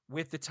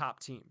with the top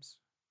teams.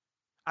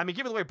 I mean,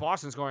 given the way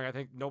Boston's going, I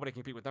think nobody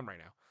can compete with them right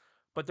now.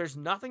 But there's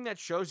nothing that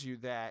shows you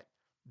that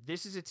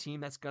this is a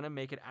team that's going to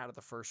make it out of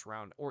the first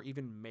round or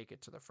even make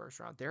it to the first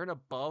round. They're an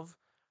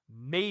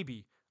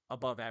maybe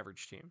above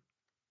average team.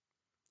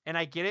 And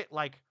I get it,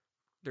 like,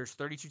 there's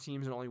 32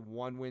 teams and only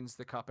one wins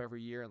the cup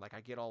every year. And, like,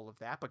 I get all of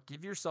that. But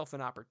give yourself an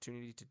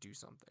opportunity to do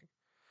something.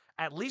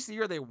 At least the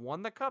year they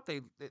won the cup,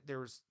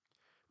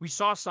 we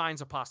saw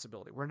signs of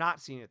possibility. We're not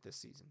seeing it this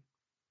season.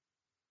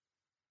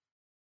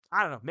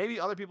 I don't know. Maybe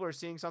other people are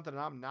seeing something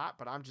and I'm not,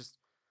 but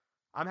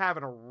I'm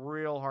having a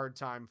real hard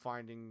time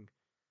finding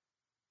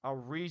a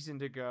reason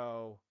to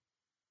go,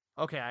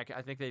 okay,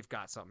 I think they've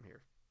got something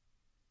here.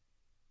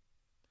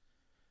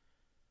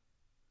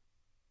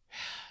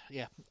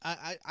 Yeah,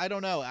 I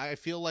don't know. I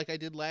feel like I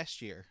did last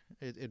year.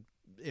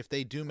 If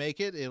they do make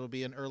it, it'll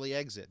be an early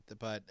exit.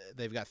 But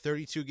they've got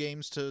 32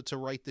 games to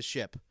right the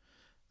ship,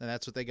 and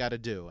that's what they got to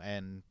do.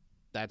 And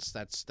that's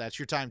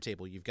your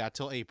timetable. You've got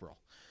till April.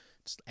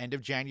 It's end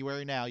of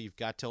January now. You've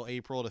got till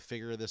April to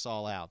figure this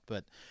all out.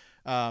 But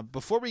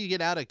before we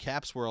get out of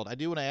Caps world, I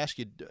do want to ask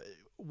you,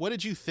 what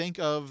did you think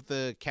of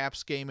the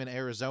Caps game in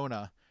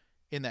Arizona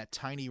in that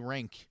tiny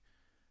rink?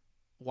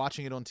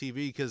 Watching it on TV,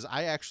 because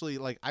I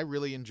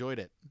really enjoyed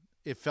it.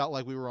 It felt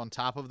like we were on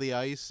top of the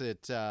ice.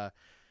 I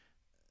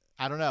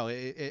don't know.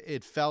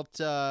 It felt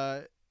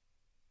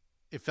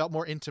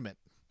more intimate,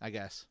 I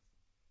guess.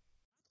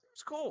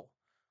 It's cool.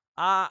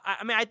 I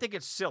mean, I think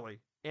it's silly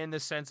in the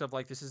sense of,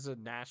 like, this is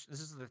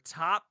the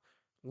top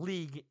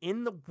league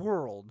in the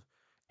world,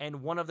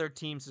 and one of their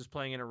teams is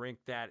playing in a rink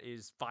that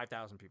is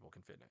 5,000 people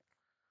can fit in it.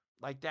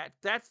 Like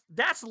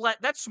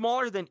that's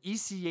smaller than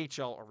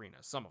ECHL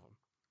arenas. Some of them.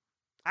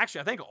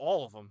 Actually, I think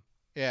all of them.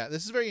 Yeah,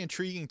 this is very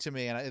intriguing to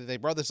me, and they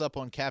brought this up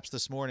on Caps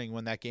this morning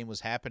when that game was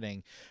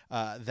happening,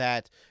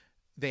 that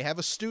they have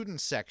a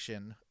student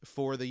section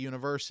for the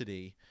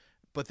university,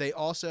 but they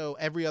also,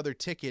 every other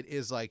ticket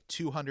is like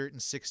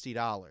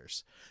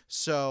 $260.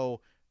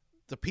 So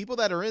the people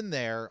that are in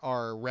there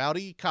are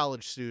rowdy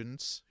college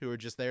students who are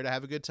just there to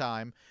have a good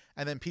time,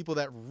 and then people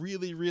that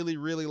really, really,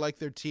 really like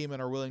their team and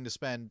are willing to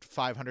spend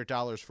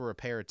 $500 for a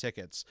pair of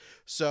tickets.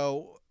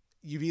 So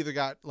you've either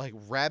got like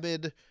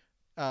rabid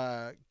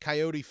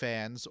Coyote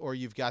fans, or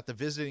you've got the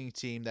visiting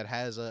team that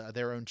has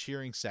their own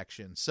cheering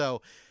section.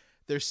 So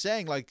they're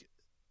saying, like,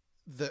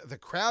 the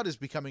crowd is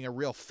becoming a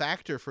real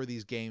factor for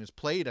these games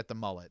played at the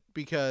Mullet,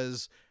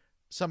 because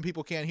some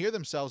people can't hear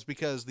themselves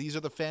because these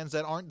are the fans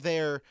that aren't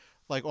there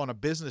like on a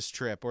business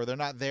trip, or they're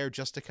not there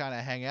just to kind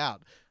of hang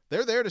out.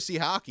 They're there to see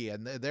hockey,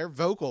 and they're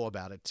vocal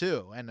about it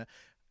too. And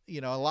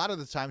a lot of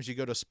the times you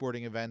go to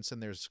sporting events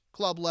and there's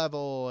club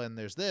level and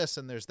there's this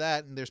and there's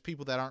that, and there's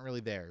people that aren't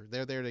really there.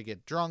 They're there to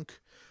get drunk,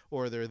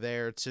 or they're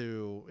there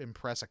to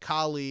impress a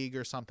colleague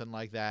or something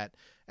like that.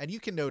 And you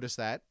can notice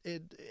that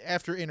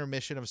after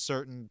intermission of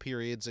certain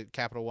periods at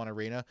Capital One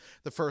Arena,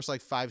 the first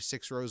like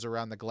 5-6 rows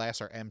around the glass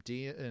are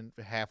empty and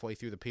halfway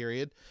through the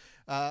period.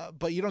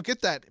 But you don't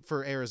get that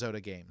for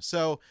Arizona games.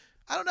 So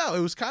I don't know.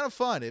 It was kind of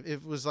fun.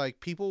 It was like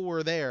people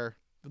were there,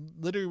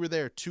 literally were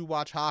there to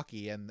watch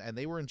hockey, and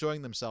they were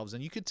enjoying themselves,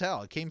 and you could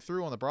tell it came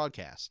through on the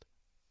broadcast.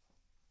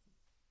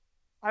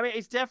 I mean,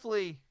 it's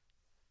definitely,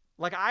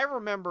 like, I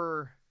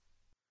remember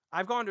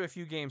I've gone to a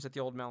few games at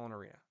the old Mellon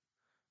Arena.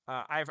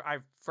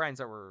 I've friends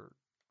that were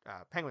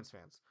Penguins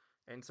fans,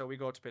 and so we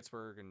go to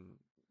Pittsburgh, and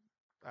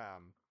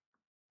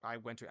I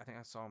think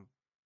I saw them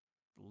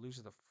lose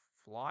to the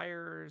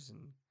Flyers, and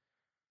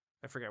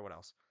I forget what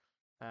else.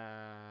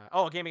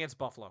 A game against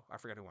Buffalo. I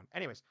forget who won.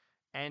 Anyways,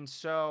 and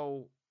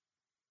so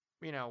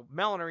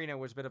Mellon Arena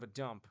was a bit of a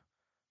dump,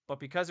 but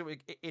because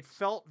it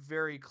felt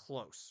very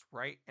close,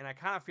 right? And I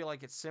kind of feel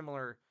like it's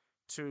similar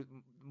to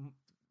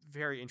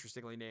very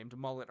interestingly named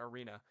Mullet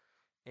Arena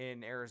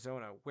in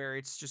Arizona, where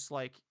it's just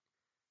like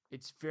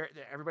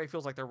everybody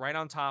feels like they're right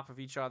on top of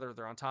each other.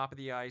 They're on top of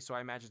the ice, so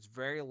I imagine it's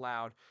very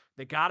loud.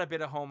 They got a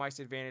bit of home ice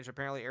advantage.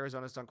 Apparently,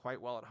 Arizona's done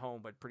quite well at home,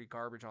 but pretty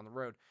garbage on the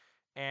road,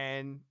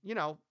 and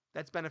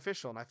that's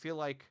beneficial. And I feel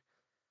like,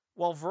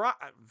 well,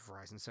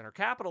 Verizon Center,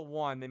 Capital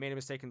One, they made a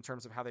mistake in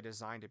terms of how they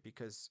designed it,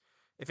 because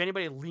if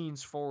anybody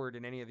leans forward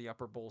in any of the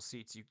upper bowl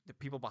seats, the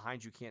people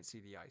behind you can't see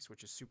the ice,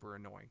 which is super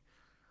annoying.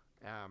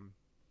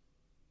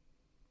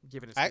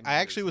 given its I been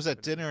actually years was since at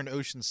it's been- dinner in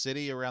Ocean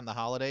City around the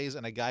holidays,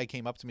 and a guy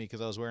came up to me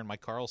because I was wearing my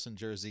Carlson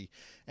jersey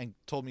and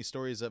told me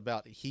stories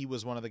about he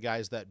was one of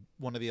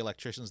the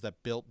electricians that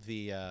built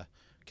the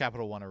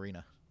Capital One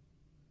Arena.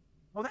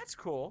 Oh, that's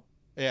cool.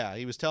 Yeah,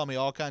 he was telling me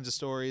all kinds of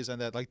stories,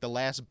 and that like the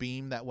last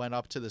beam that went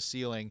up to the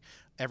ceiling,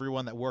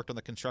 everyone that worked on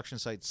the construction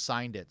site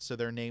signed it, so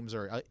their names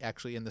are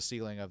actually in the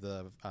ceiling of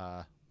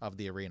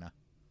the arena.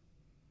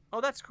 Oh,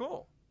 that's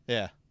cool.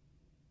 Yeah,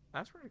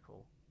 That's pretty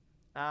cool.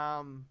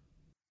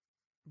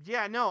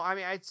 Yeah, no, I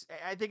mean,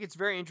 I think it's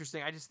very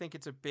interesting. I just think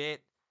it's a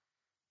bit.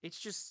 It's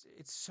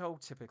so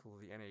typical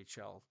of the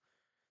NHL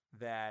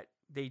that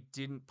they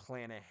didn't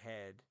plan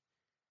ahead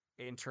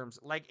in terms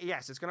like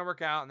yes, it's gonna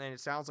work out, and then it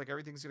sounds like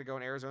everything's gonna go,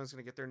 and Arizona's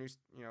gonna get their new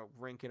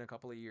rink in a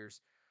couple of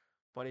years,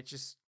 but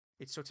it's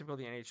so typical of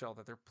the NHL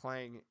that they're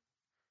playing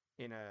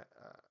in a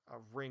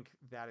rink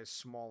that is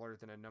smaller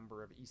than a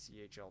number of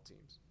ECHL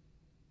teams,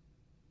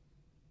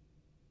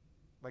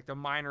 like the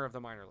minor of the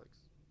minor leagues.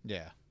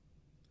 yeah.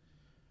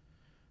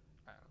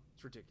 I don't know.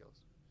 It's ridiculous,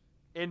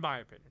 in my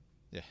opinion.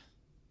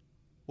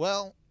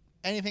 Well,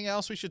 anything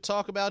else we should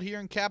talk about here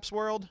in Caps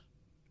World?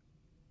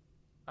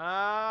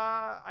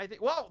 I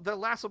think. Well, the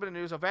last little bit of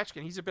news: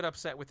 Ovechkin. He's a bit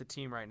upset with the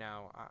team right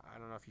now. I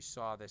don't know if you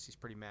saw this. He's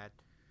pretty mad.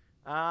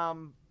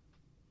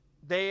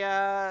 They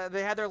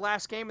had their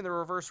last game in the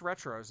reverse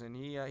retros, and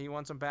he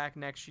wants them back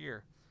next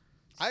year.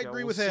 I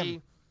agree with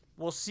him.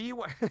 We'll see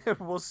what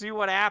we'll see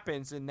what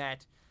happens in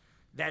that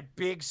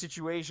big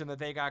situation that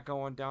they got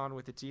going down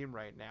with the team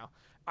right now.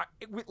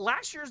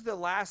 Last year's the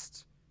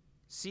last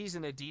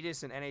season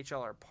Adidas and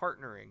NHL are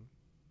partnering.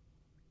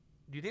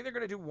 Do you think they're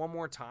going to do one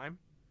more time?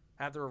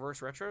 Have the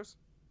reverse retros?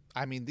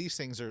 I mean, these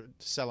things are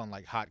selling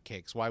like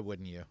hotcakes. Why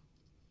wouldn't you?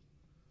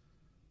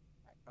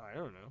 I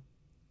don't know.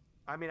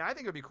 I mean, I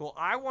think it'd be cool.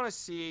 I want to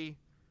see,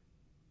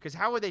 because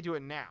how would they do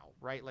it now,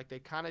 right? Like they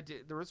kind of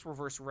did. There was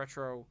reverse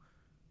retro.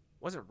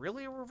 Was it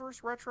really a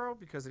reverse retro?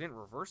 Because they didn't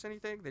reverse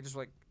anything. They just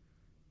like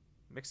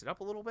mix it up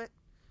a little bit.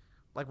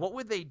 Like, what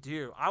would they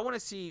do? I want to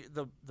see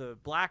the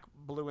black,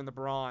 blue, and the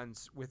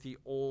bronze with the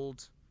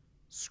old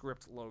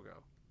script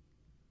logo.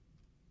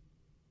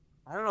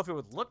 I don't know if it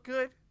would look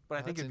good, but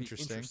I think That's it'd be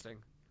interesting. interesting.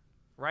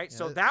 Right? Yeah,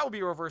 So that would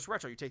be reverse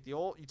retro. You take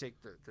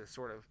the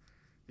sort of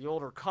the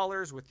older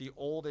colors with the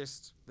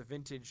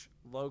vintage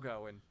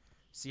logo, and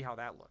see how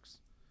that looks.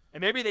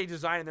 And maybe they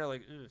design it and they're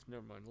like,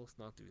 never mind, let's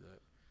not do that.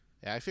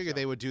 Yeah, I figured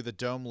they would do the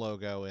dome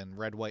logo in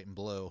red, white, and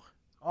blue.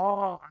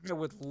 Oh, I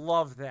would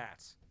love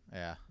that.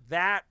 Yeah.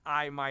 That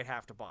I might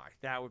have to buy.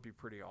 That would be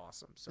pretty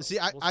awesome. So See,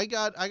 I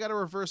got a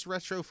reverse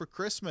retro for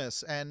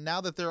Christmas, and now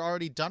that they're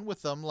already done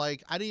with them,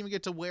 like I didn't even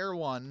get to wear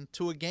one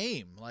to a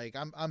game. Like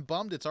I'm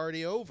bummed it's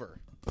already over.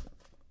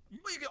 You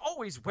can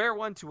always wear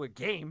one to a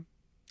game.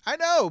 I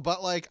know,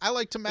 but like I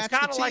like to match the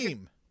kinda like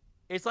team.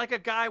 It's like a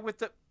guy with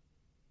the.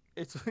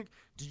 It's like,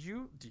 do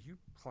you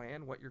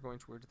plan what you're going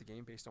to wear to the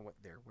game based on what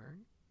they're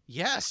wearing?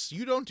 Yes,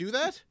 you don't do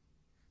that?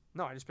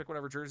 No, I just pick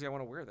whatever jersey I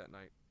want to wear that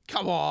night.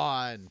 Come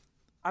on.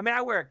 I mean,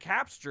 I wear a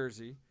Caps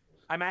jersey.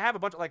 I mean, I have a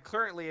bunch of, like,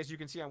 currently, as you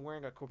can see, I'm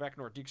wearing a Quebec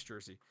Nordiques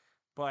jersey.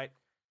 But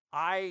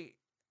I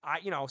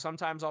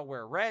sometimes I'll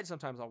wear red,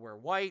 sometimes I'll wear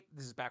white.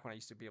 This is back when I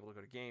used to be able to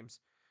go to games.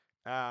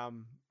 I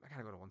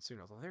gotta go to one soon,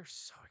 although they're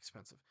so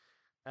expensive.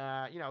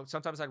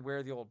 Sometimes I'd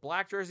wear the old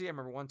black jersey. I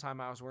remember one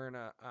time I was wearing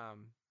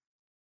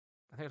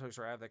I think I told you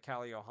story. I have the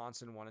Calle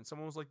Johansson one, and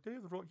someone was like, "Hey,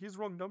 he has the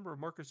wrong number of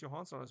Marcus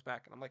Johansson on his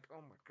back," and I'm like, "Oh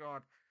my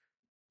god,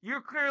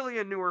 you're clearly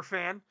a newer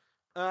fan."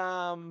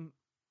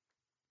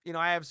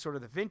 I have sort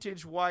of the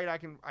vintage white I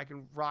can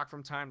rock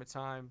from time to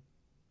time.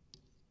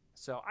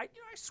 So I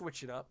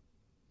switch it up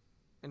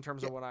in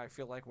terms of what I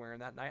feel like wearing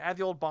that night. I have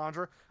the old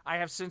Bondra. I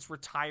have since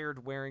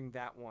retired wearing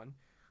that one.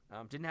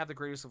 Didn't have the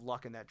greatest of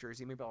luck in that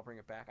jersey. Maybe I'll bring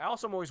it back. I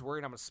also am always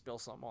worried I'm going to spill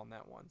something on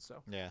that one.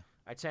 So Yeah.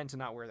 I tend to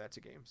not wear that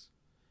to games.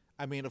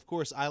 I mean, of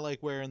course, I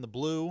like wearing the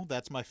blue.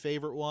 That's my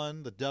favorite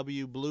one. The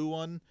W blue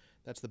one.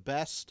 That's the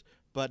best.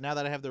 But now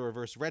that I have the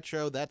reverse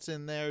retro, that's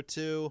in there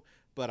too.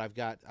 But I've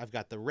got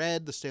the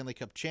red, the Stanley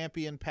Cup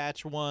champion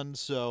patch one.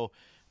 So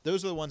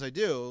those are the ones I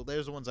do.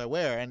 Those are the ones I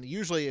wear. And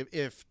usually,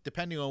 if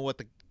depending on what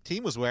the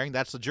team was wearing,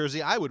 that's the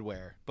jersey I would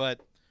wear.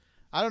 But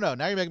I don't know.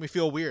 Now you're making me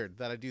feel weird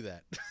that I do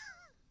that.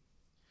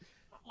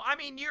 Well, I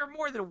mean, you're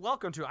more than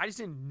welcome to. I just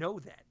didn't know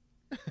that.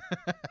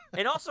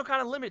 It also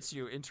kind of limits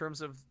you in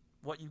terms of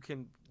what you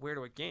can wear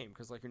to a game,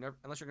 because like you're never,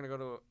 unless you're going to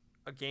go to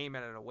a game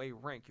at an away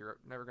rink, you're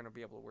never going to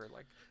be able to wear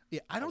like. Yeah,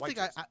 I don't think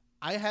jersey.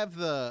 I have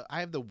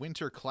the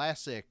Winter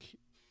Classic,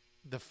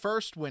 the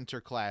first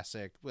Winter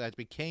Classic that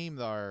became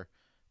our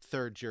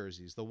third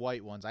jerseys, the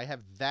white ones. I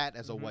have that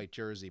as a white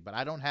jersey, but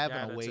I don't have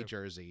an away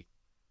jersey.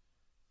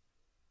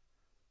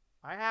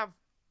 I have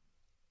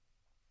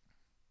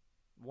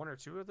one or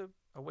two of the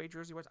away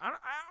jersey whites. I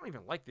don't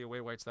even like the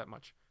away whites that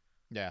much.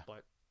 Yeah,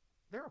 but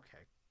they're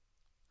okay.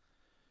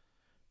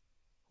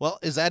 Well,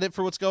 is that it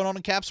for what's going on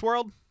in Caps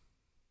World?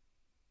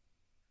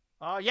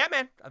 Yeah,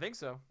 man. I think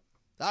so.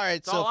 All right,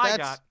 That's so all I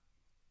got.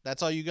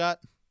 That's all you got?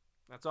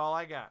 That's all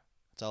I got.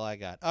 That's all I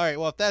got. All right,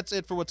 well, if that's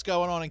it for what's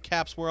going on in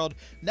Caps World,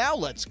 now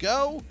let's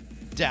go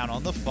down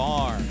on the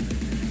farm.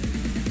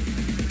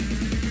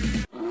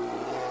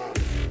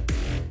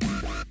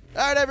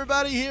 All right,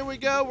 everybody, here we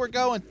go. We're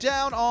going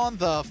down on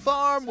the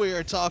farm. We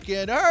are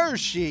talking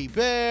Hershey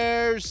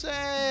Bears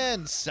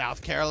and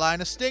South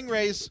Carolina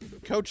Stingrays.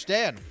 Coach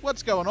Dan,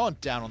 what's going on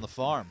down on the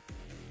farm?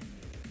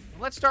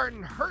 Let's start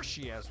in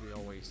Hershey, as we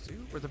always do,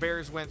 where the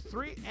Bears went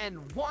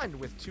 3-1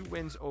 with 2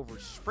 wins over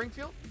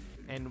Springfield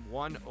and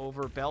 1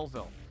 over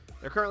Belleville.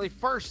 They're currently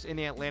first in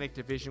the Atlantic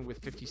Division with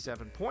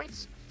 57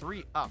 points,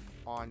 3 up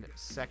on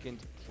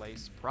second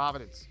place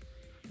Providence.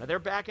 Now they're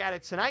back at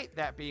it tonight,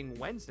 that being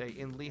Wednesday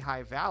in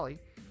Lehigh Valley.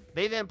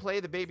 They then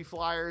play the Baby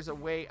Flyers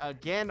away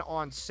again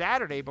on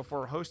Saturday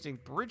before hosting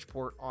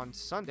Bridgeport on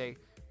Sunday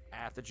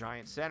at the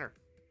Giant Center.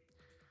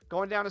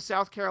 Going down to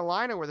South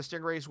Carolina, where the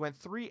Stingrays went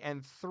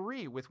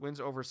 3-3 with wins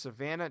over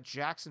Savannah,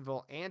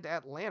 Jacksonville, and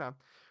Atlanta.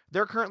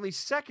 They're currently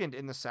second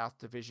in the South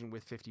Division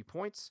with 50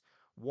 points,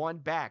 1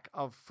 back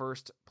of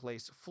first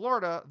place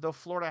Florida, though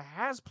Florida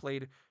has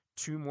played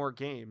 2 more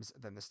games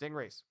than the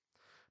Stingrays.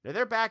 Now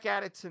they're back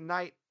at it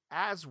tonight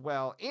as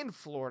well in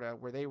Florida,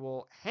 where they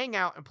will hang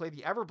out and play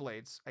the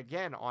Everblades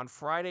again on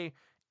Friday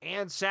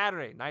and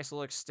Saturday. Nice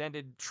little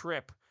extended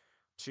trip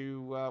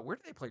to, where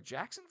do they play?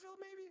 Jacksonville,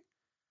 maybe?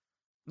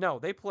 No,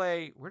 they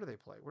play, where do they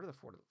play? Where do the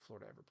Florida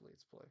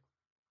Everblades play?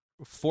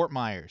 Fort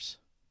Myers.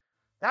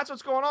 That's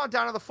what's going on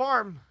down on the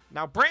farm.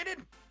 Now,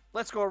 Brandon,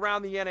 let's go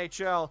around the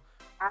NHL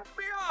and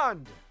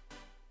beyond.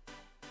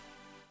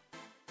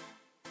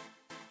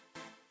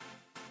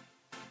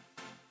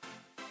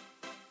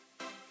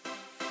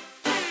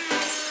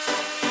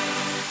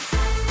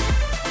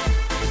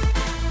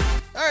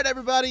 All right,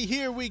 everybody,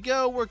 here we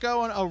go. We're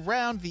going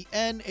around the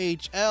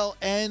NHL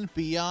and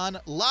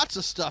beyond. Lots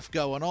of stuff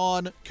going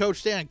on.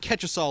 Coach Dan,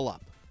 catch us all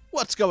up.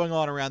 What's going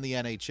on around the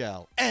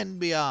NHL and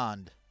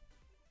beyond?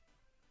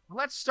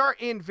 Let's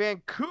start in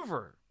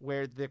Vancouver,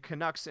 where the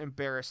Canucks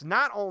embarrassed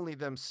not only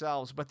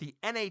themselves, but the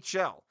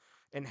NHL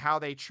and how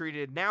they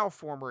treated now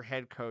former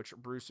head coach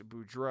Bruce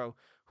Boudreau,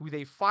 who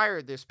they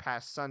fired this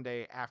past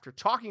Sunday after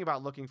talking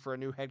about looking for a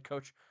new head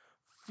coach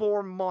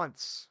for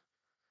months.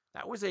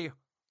 That was a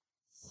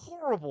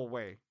horrible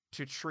way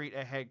to treat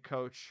a head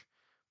coach,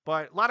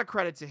 but a lot of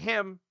credit to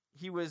him.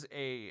 He was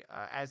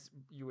as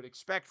you would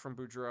expect from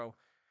Boudreau,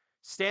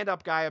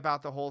 stand-up guy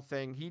about the whole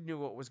thing. He knew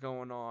what was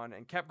going on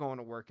and kept going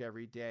to work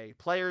every day.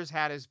 Players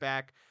had his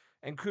back,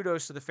 and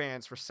kudos to the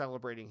fans for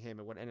celebrating him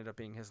in what ended up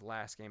being his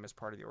last game as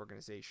part of the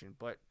organization.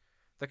 But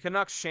the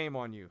Canucks, shame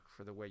on you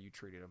for the way you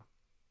treated him.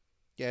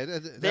 Yeah,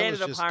 they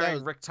ended up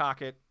hiring Rick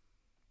Tocchet,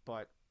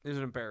 but it was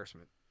an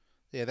embarrassment.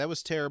 Yeah, that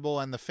was terrible,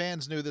 and the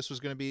fans knew this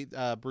was going to be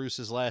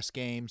Bruce's last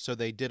game, so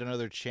they did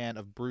another chant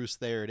of Bruce,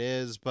 there it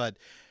is, but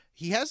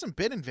he hasn't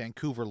been in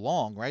Vancouver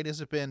long, right? Has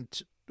it been,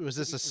 was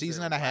this a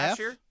season and a half?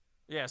 Year?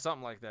 Yeah,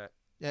 something like that.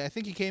 Yeah, I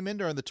think he came in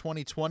during the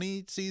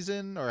 2020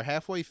 season or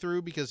halfway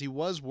through because he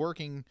was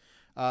working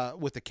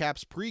with the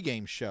Caps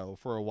pregame show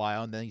for a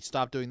while, and then he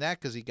stopped doing that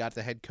because he got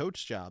the head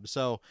coach job.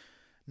 So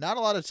not a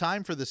lot of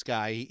time for this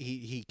guy.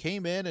 He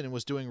came in and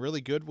was doing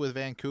really good with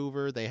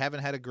Vancouver. They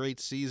haven't had a great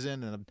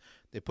season, and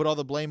they put all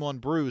the blame on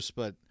Bruce,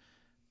 but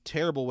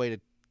terrible way to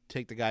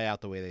take the guy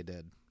out the way they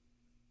did.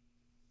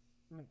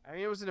 I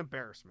mean, it was an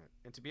embarrassment,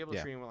 and to be able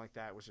to treat him like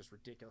that was just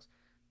ridiculous.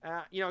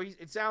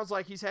 It sounds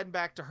like he's heading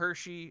back to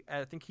Hershey.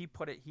 I think he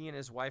and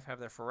his wife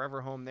have their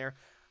forever home there.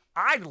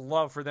 I'd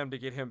love for them to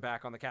get him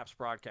back on the Caps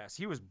broadcast.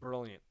 He was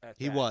brilliant at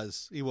that. He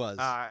was.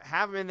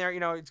 Have him in there.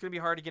 It's going to be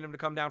hard to get him to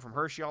come down from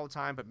Hershey all the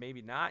time, but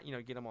maybe not.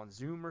 Get him on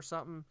Zoom or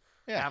something.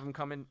 Yeah. Have him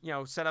come in,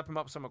 set him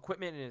up some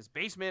equipment in his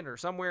basement or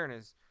somewhere in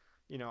his,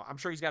 I'm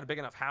sure he's got a big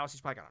enough house.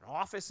 He's probably got an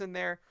office in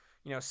there.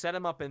 Set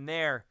him up in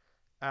there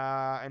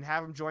and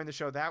have him join the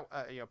show that,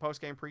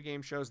 post-game,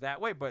 pre-game shows that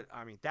way. But,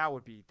 I mean,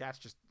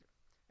 that's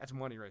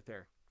money right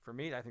there. For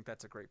me, I think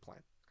that's a great plan.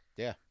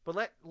 Yeah.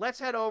 But let's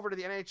head over to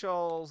the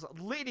NHL's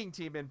leading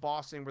team in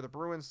Boston, where the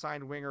Bruins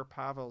signed winger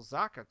Pavel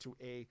Zacha to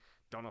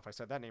don't know if I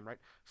said that name right,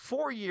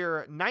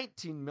 4-year,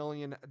 $19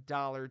 million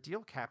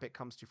deal. Cap it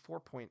comes to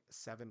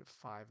 $4.75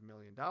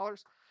 million.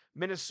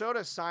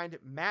 Minnesota signed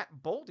Matt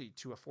Boldy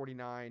to a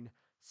 $49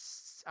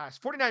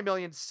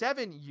 million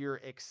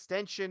 7-year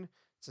extension.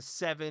 It's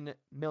a $7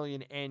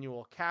 million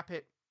annual cap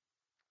hit.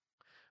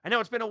 I know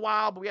it's been a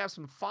while, but we have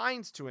some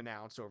fines to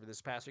announce over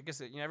this past week. I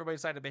guess everybody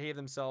decided to behave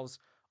themselves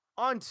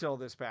until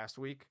this past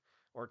week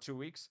or 2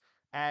 weeks,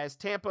 as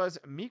Tampa's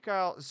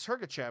Mikhail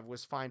Sergachev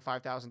was fined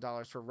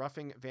 $5,000 for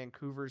roughing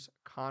Vancouver's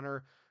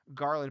Connor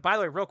Garland. By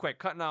the way, real quick,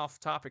 cutting off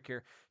topic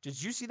here.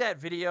 Did you see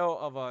that video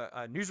of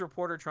a news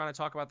reporter trying to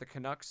talk about the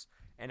Canucks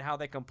and how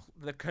the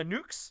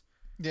Canucks?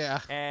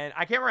 Yeah. And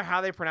I can't remember how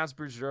they pronounced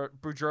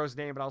Boudreau's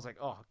name, but I was like,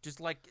 oh, just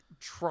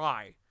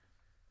try.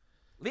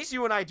 At least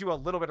you and I do a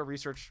little bit of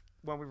research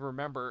when we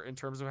remember in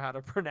terms of how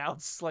to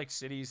pronounce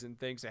cities and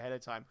things ahead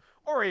of time,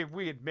 or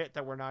we admit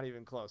that we're not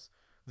even close.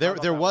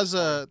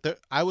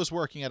 I was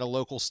working at a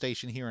local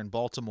station here in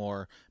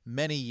Baltimore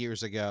many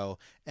years ago,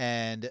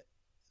 and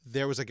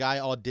there was a guy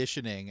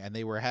auditioning, and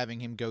they were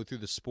having him go through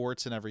the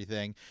sports and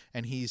everything,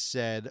 and he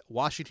said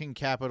Washington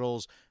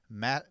Capitals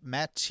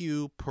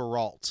Mathieu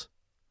Perrault,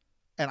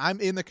 and I'm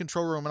in the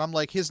control room, and I'm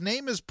like, his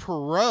name is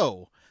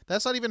Perreault.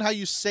 That's not even how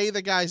you say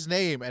the guy's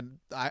name, and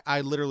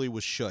I literally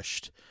was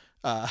shushed.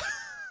 I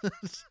mean,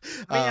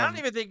 I don't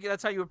even think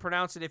that's how you would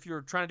pronounce it if you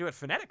were trying to do it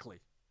phonetically.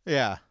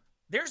 Yeah.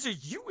 There's a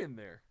U in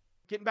there.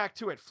 Getting back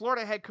to it,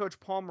 Florida head coach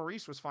Paul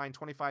Maurice was fined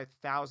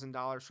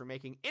 $25,000 for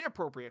making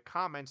inappropriate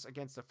comments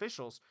against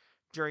officials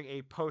during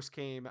a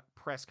post-game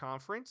press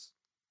conference.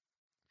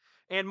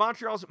 And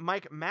Montreal's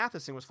Mike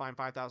Matheson was fined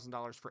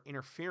 $5,000 for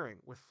interfering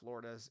with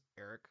Florida's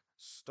Eric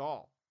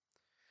Stahl.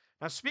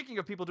 Now, speaking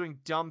of people doing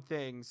dumb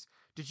things,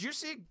 did you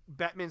see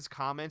Bettman's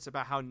comments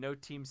about how no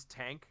teams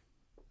tank?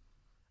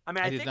 I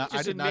mean, I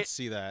did not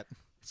see that.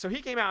 So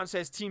he came out and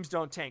says teams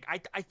don't tank.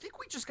 I think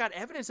we just got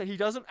evidence that he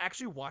doesn't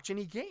actually watch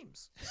any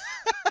games.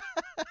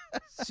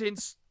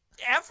 Since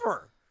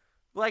ever.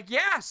 Like,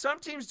 yeah, some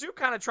teams do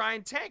kind of try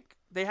and tank.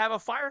 They have a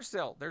fire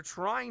sale. They're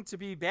trying to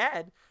be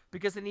bad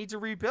because they need to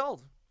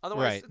rebuild.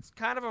 Otherwise, It's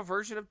kind of a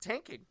version of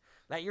tanking.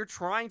 That you're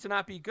trying to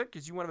not be good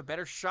because you want to have a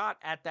better shot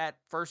at that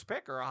first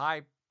pick or a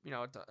high,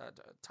 a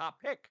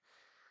top pick.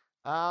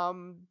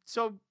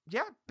 So,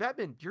 yeah,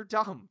 Bettman, you're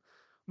dumb.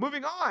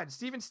 Moving on,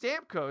 Steven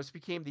Stamkos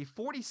became the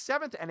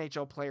 47th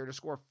NHL player to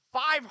score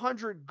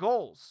 500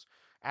 goals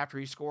after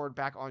he scored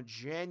back on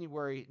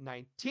January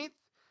 19th. It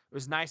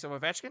was nice of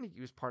Ovechkin.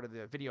 He was part of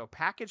the video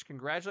package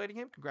congratulating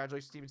him.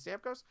 Congratulations, Steven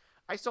Stamkos.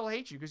 I still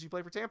hate you because you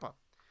play for Tampa.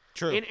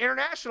 True. In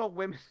international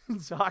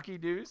women's hockey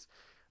news,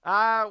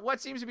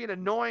 what seems to be an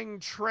annoying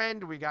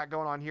trend we got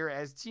going on here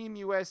as Team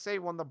USA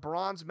won the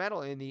bronze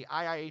medal in the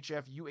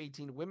IIHF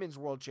U18 Women's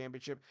World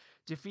Championship,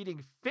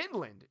 defeating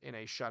Finland in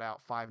a shutout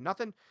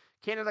 5-0.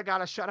 Canada got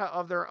a shutout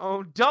of their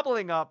own,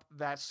 doubling up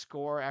that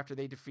score after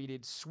they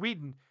defeated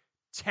Sweden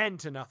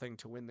 10-0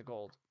 to win the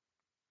gold.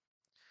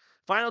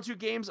 Final two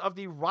games of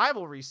the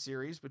rivalry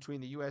series between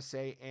the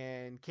USA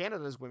and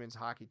Canada's women's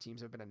hockey teams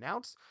have been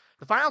announced.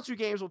 The final two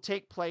games will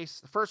take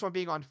place, the first one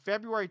being on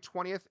February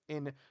 20th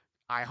in,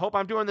 I hope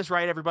I'm doing this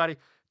right, everybody,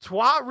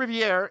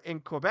 Trois-Rivières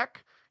in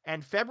Quebec,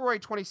 and February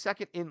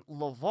 22nd in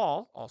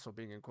Laval, also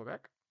being in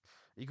Quebec.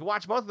 You can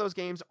watch both of those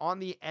games on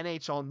the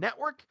NHL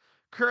Network.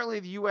 Currently,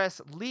 the U.S.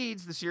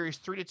 leads the series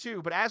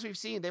 3-2, but as we've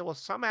seen, they will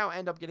somehow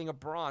end up getting a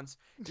bronze,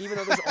 even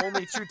though there's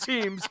only two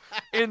teams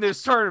in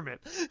this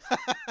tournament.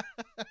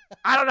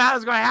 I don't know how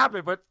it's going to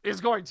happen, but it's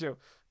going to.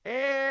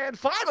 And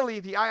finally,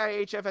 the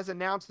IIHF has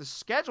announced the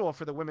schedule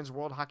for the Women's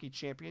World Hockey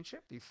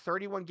Championship. The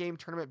 31-game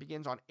tournament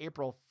begins on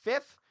April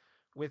 5th,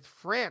 with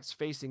France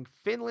facing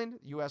Finland.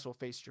 The U.S. will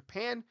face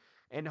Japan,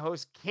 and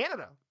host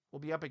Canada will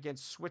be up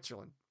against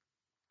Switzerland.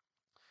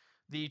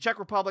 The Czech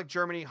Republic,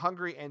 Germany,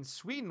 Hungary, and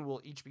Sweden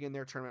will each begin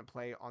their tournament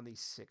play on the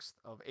 6th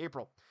of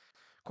April.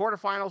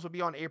 Quarterfinals will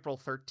be on April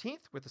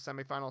 13th, with the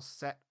semifinals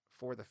set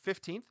for the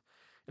 15th.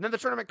 And then the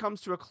tournament comes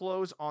to a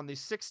close on the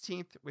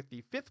 16th with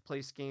the 5th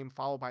place game,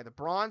 followed by the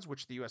bronze,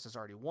 which the U.S. has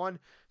already won,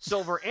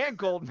 silver, and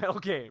gold medal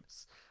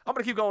games. I'm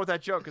going to keep going with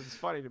that joke because it's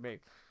funny to me.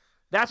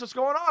 That's what's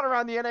going on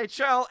around the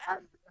NHL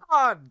and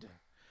beyond.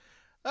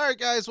 All right,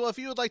 guys. Well, if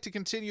you would like to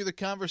continue the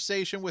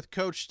conversation with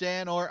Coach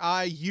Dan or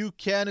I, you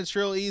can. It's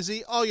real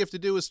easy. All you have to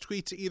do is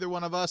tweet to either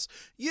one of us.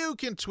 You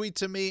can tweet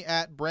to me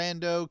at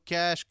Brando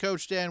Cash.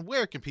 Coach Dan,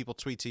 where can people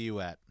tweet to you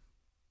at?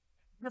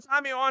 You can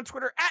find me on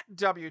Twitter at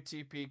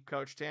WTP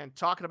Coach Dan,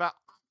 talking about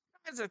all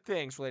kinds of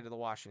things related to the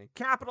Washington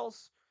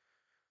Capitals,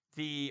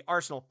 the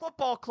Arsenal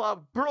Football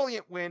Club,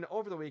 brilliant win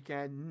over the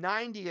weekend,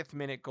 90th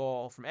minute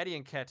goal from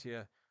Eddie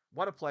Nketiah.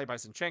 What a play by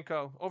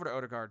Zinchenko. Over to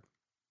Odegaard.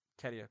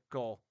 Nketiah,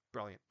 goal,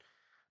 brilliant.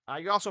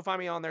 You can also find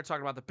me on there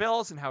talking about the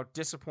Bills and how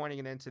disappointing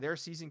an end to their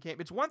season came.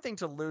 It's one thing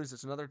to lose.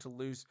 It's another to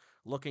lose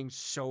looking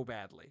so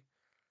badly.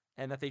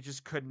 And that they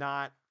just could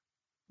not,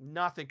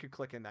 nothing could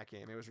click in that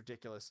game. It was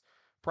ridiculous.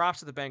 Props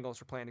to the Bengals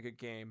for playing a good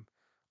game.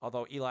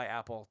 Although Eli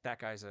Apple, that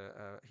guy's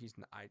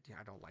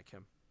I don't like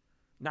him.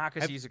 Not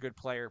because he's a good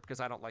player,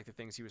 because I don't like the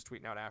things he was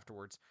tweeting out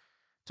afterwards.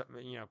 To,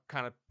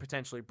 kind of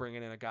potentially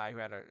bringing in a guy who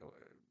had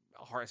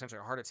essentially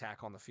a heart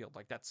attack on the field.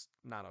 Like, that's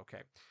not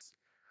okay.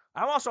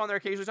 I'm also on there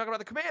occasionally talking about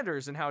the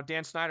Commanders and how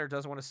Dan Snyder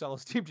doesn't want to sell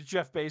his team to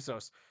Jeff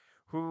Bezos,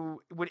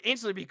 who would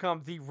instantly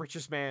become the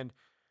richest man,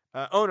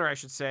 owner, I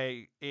should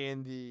say,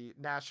 in the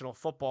National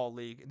Football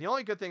League. And the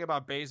only good thing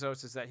about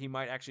Bezos is that he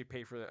might actually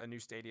pay for a new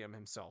stadium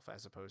himself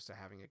as opposed to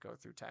having it go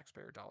through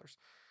taxpayer dollars.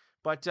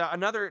 But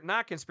another,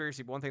 not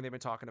conspiracy, but one thing they've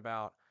been talking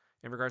about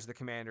in regards to the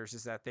Commanders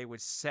is that they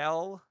would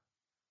sell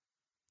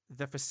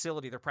the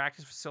facility, their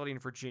practice facility in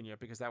Virginia,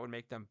 because that would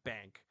make them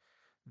bank.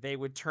 They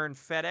would turn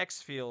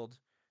FedEx Field,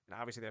 and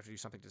obviously they have to do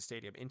something to the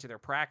stadium, into their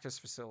practice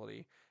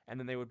facility, and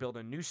then they would build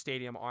a new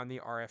stadium on the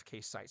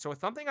RFK site. So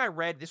something I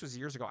read, this was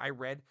years ago, I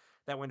read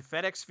that when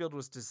FedEx Field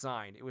was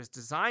designed, it was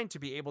designed to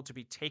be able to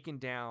be taken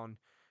down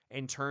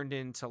and turned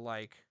into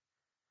like,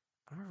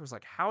 I don't know if it was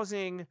like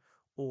housing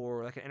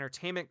or like an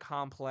entertainment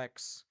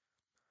complex.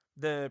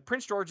 The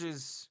Prince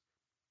George's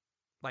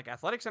like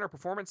athletic center,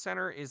 performance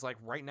center is like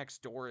right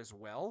next door as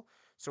well.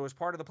 So as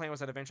part of the plan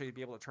was that eventually you'd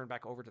be able to turn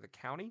back over to the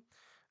county.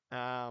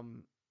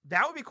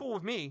 That would be cool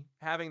with me,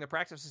 having the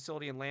practice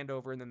facility in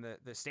Landover and then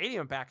the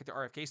stadium back at the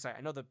RFK site.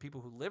 I know the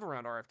people who live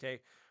around RFK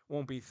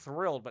won't be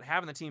thrilled, but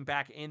having the team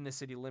back in the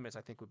city limits,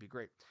 I think, would be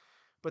great.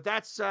 But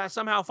that's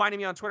somehow finding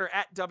me on Twitter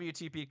at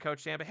WTP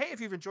Coach Dan. But hey, if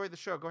you've enjoyed the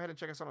show, go ahead and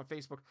check us out on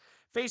Facebook.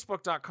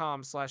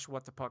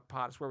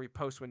 Facebook.com/WhatThePuckPod is where we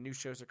post when new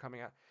shows are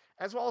coming out,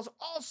 as well as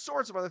all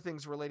sorts of other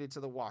things related to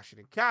the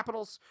Washington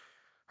Capitals,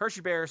 Hershey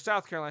Bears,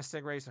 South Carolina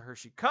Stingrays, the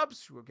Hershey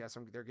Cubs, who I guess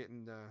they're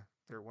getting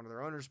they're one of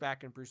their owners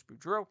back in Bruce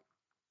Boudreau.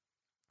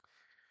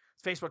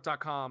 It's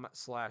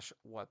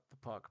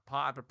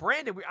Facebook.com/WhatThePuckPod. But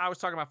Brandon, I was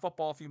talking about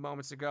football a few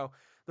moments ago.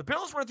 The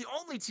Bills weren't the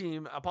only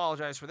team,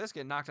 apologize for this,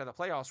 getting knocked out of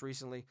the playoffs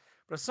recently.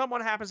 But if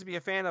someone happens to be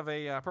a fan of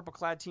a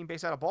purple-clad team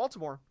based out of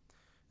Baltimore,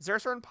 is there a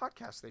certain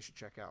podcast they should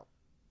check out?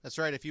 That's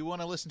right. If you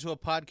want to listen to a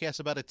podcast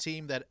about a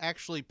team that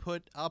actually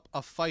put up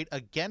a fight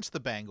against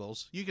the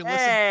Bengals, you can listen.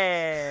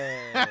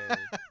 Hey!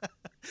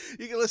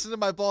 You can listen to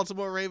my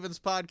Baltimore Ravens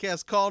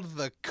podcast called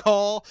The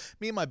Call.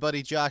 Me and my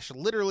buddy Josh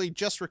literally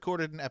just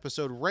recorded an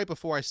episode right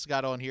before I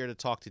got on here to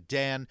talk to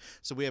Dan.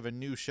 So we have a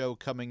new show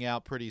coming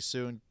out pretty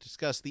soon to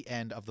discuss the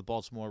end of the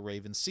Baltimore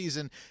Ravens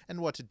season and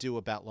what to do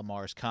about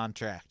Lamar's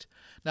contract.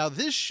 Now,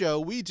 this show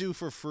we do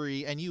for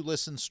free, and you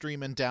listen,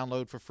 stream, and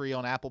download for free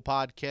on Apple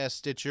Podcasts,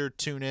 Stitcher,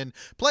 TuneIn,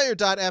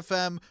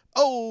 Player.fm,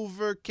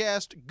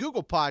 Overcast,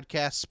 Google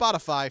Podcasts,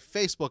 Spotify,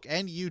 Facebook,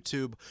 and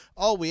YouTube.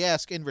 All we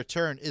ask in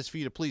return is for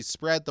you to please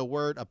spread the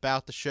word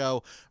about the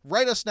show.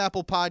 Write us an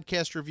Apple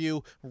Podcast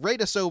review,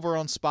 rate us over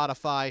on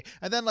Spotify,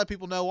 and then let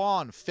people know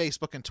on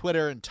Facebook and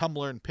Twitter and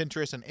Tumblr and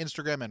Pinterest and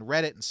Instagram and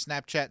Reddit and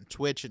Snapchat and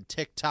Twitch and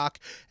TikTok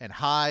and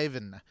Hive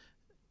and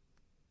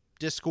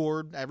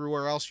Discord,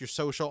 everywhere else you're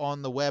social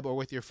on the web or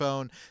with your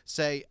phone.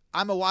 Say,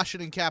 I'm a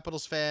Washington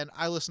Capitals fan.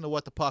 I listen to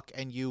What the Puck,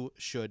 and you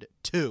should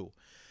too.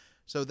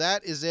 So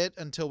that is it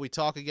until we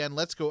talk again.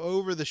 Let's go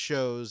over the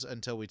shows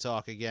until we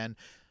talk again.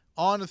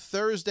 On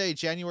Thursday,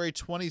 January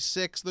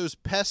 26th, those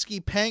pesky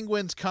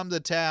Penguins come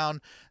to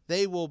town.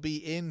 They will be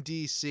in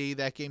D.C.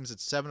 That game's at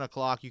 7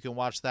 o'clock. You can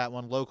watch that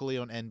one locally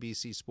on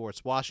NBC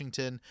Sports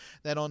Washington.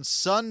 Then on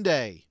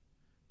Sunday,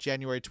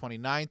 January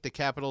 29th, the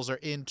Capitals are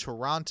in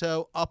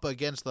Toronto up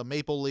against the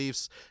Maple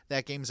Leafs.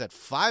 That game's at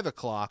 5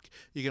 o'clock.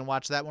 You can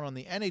watch that one on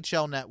the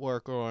NHL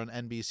Network or on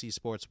NBC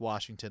Sports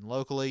Washington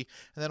locally.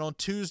 And then on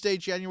Tuesday,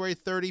 January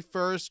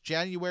 31st,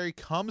 January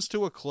comes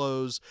to a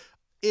close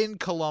in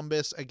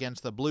Columbus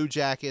against the Blue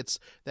Jackets.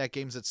 That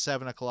game's at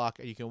 7 o'clock,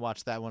 and you can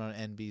watch that one on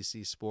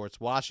NBC Sports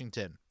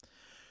Washington.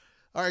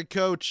 All right,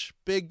 Coach,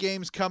 big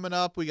games coming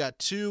up. We got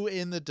 2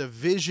 in the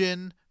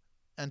division.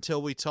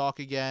 Until we talk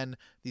again,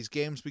 these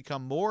games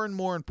become more and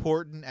more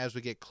important as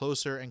we get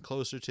closer and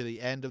closer to the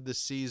end of the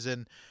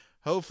season.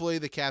 Hopefully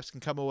the Caps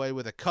can come away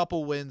with a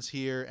couple wins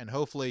here, and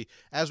hopefully,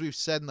 as we've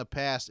said in the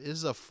past, it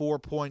is a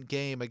 4-point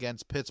game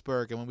against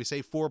Pittsburgh. And when we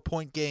say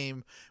 4-point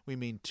game, we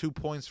mean 2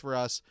 points for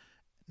us,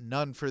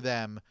 none for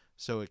them,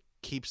 so it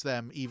keeps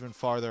them even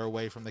farther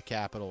away from the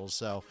Capitals.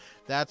 So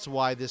that's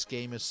why this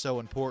game is so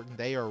important.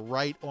 They are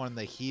right on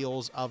the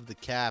heels of the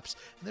Caps,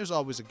 and there's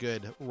always a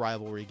good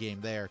rivalry game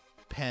there.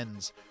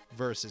 Pens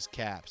versus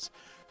Caps.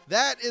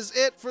 That is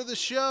it for the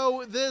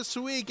show this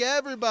week,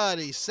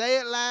 everybody.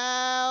 Say it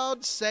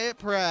loud, say it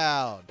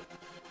proud.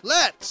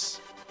 Let's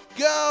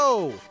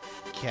go,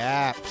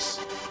 Caps.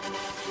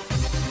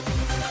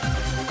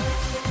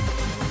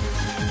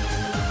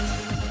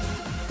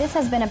 This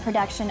has been a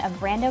production of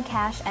Brando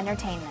Cash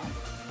Entertainment.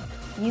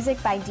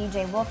 Music by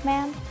DJ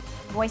Wolfman.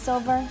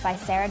 Voiceover by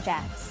Sarah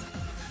Jacks.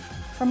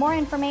 For more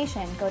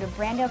information, go to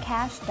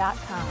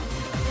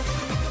brandocash.com.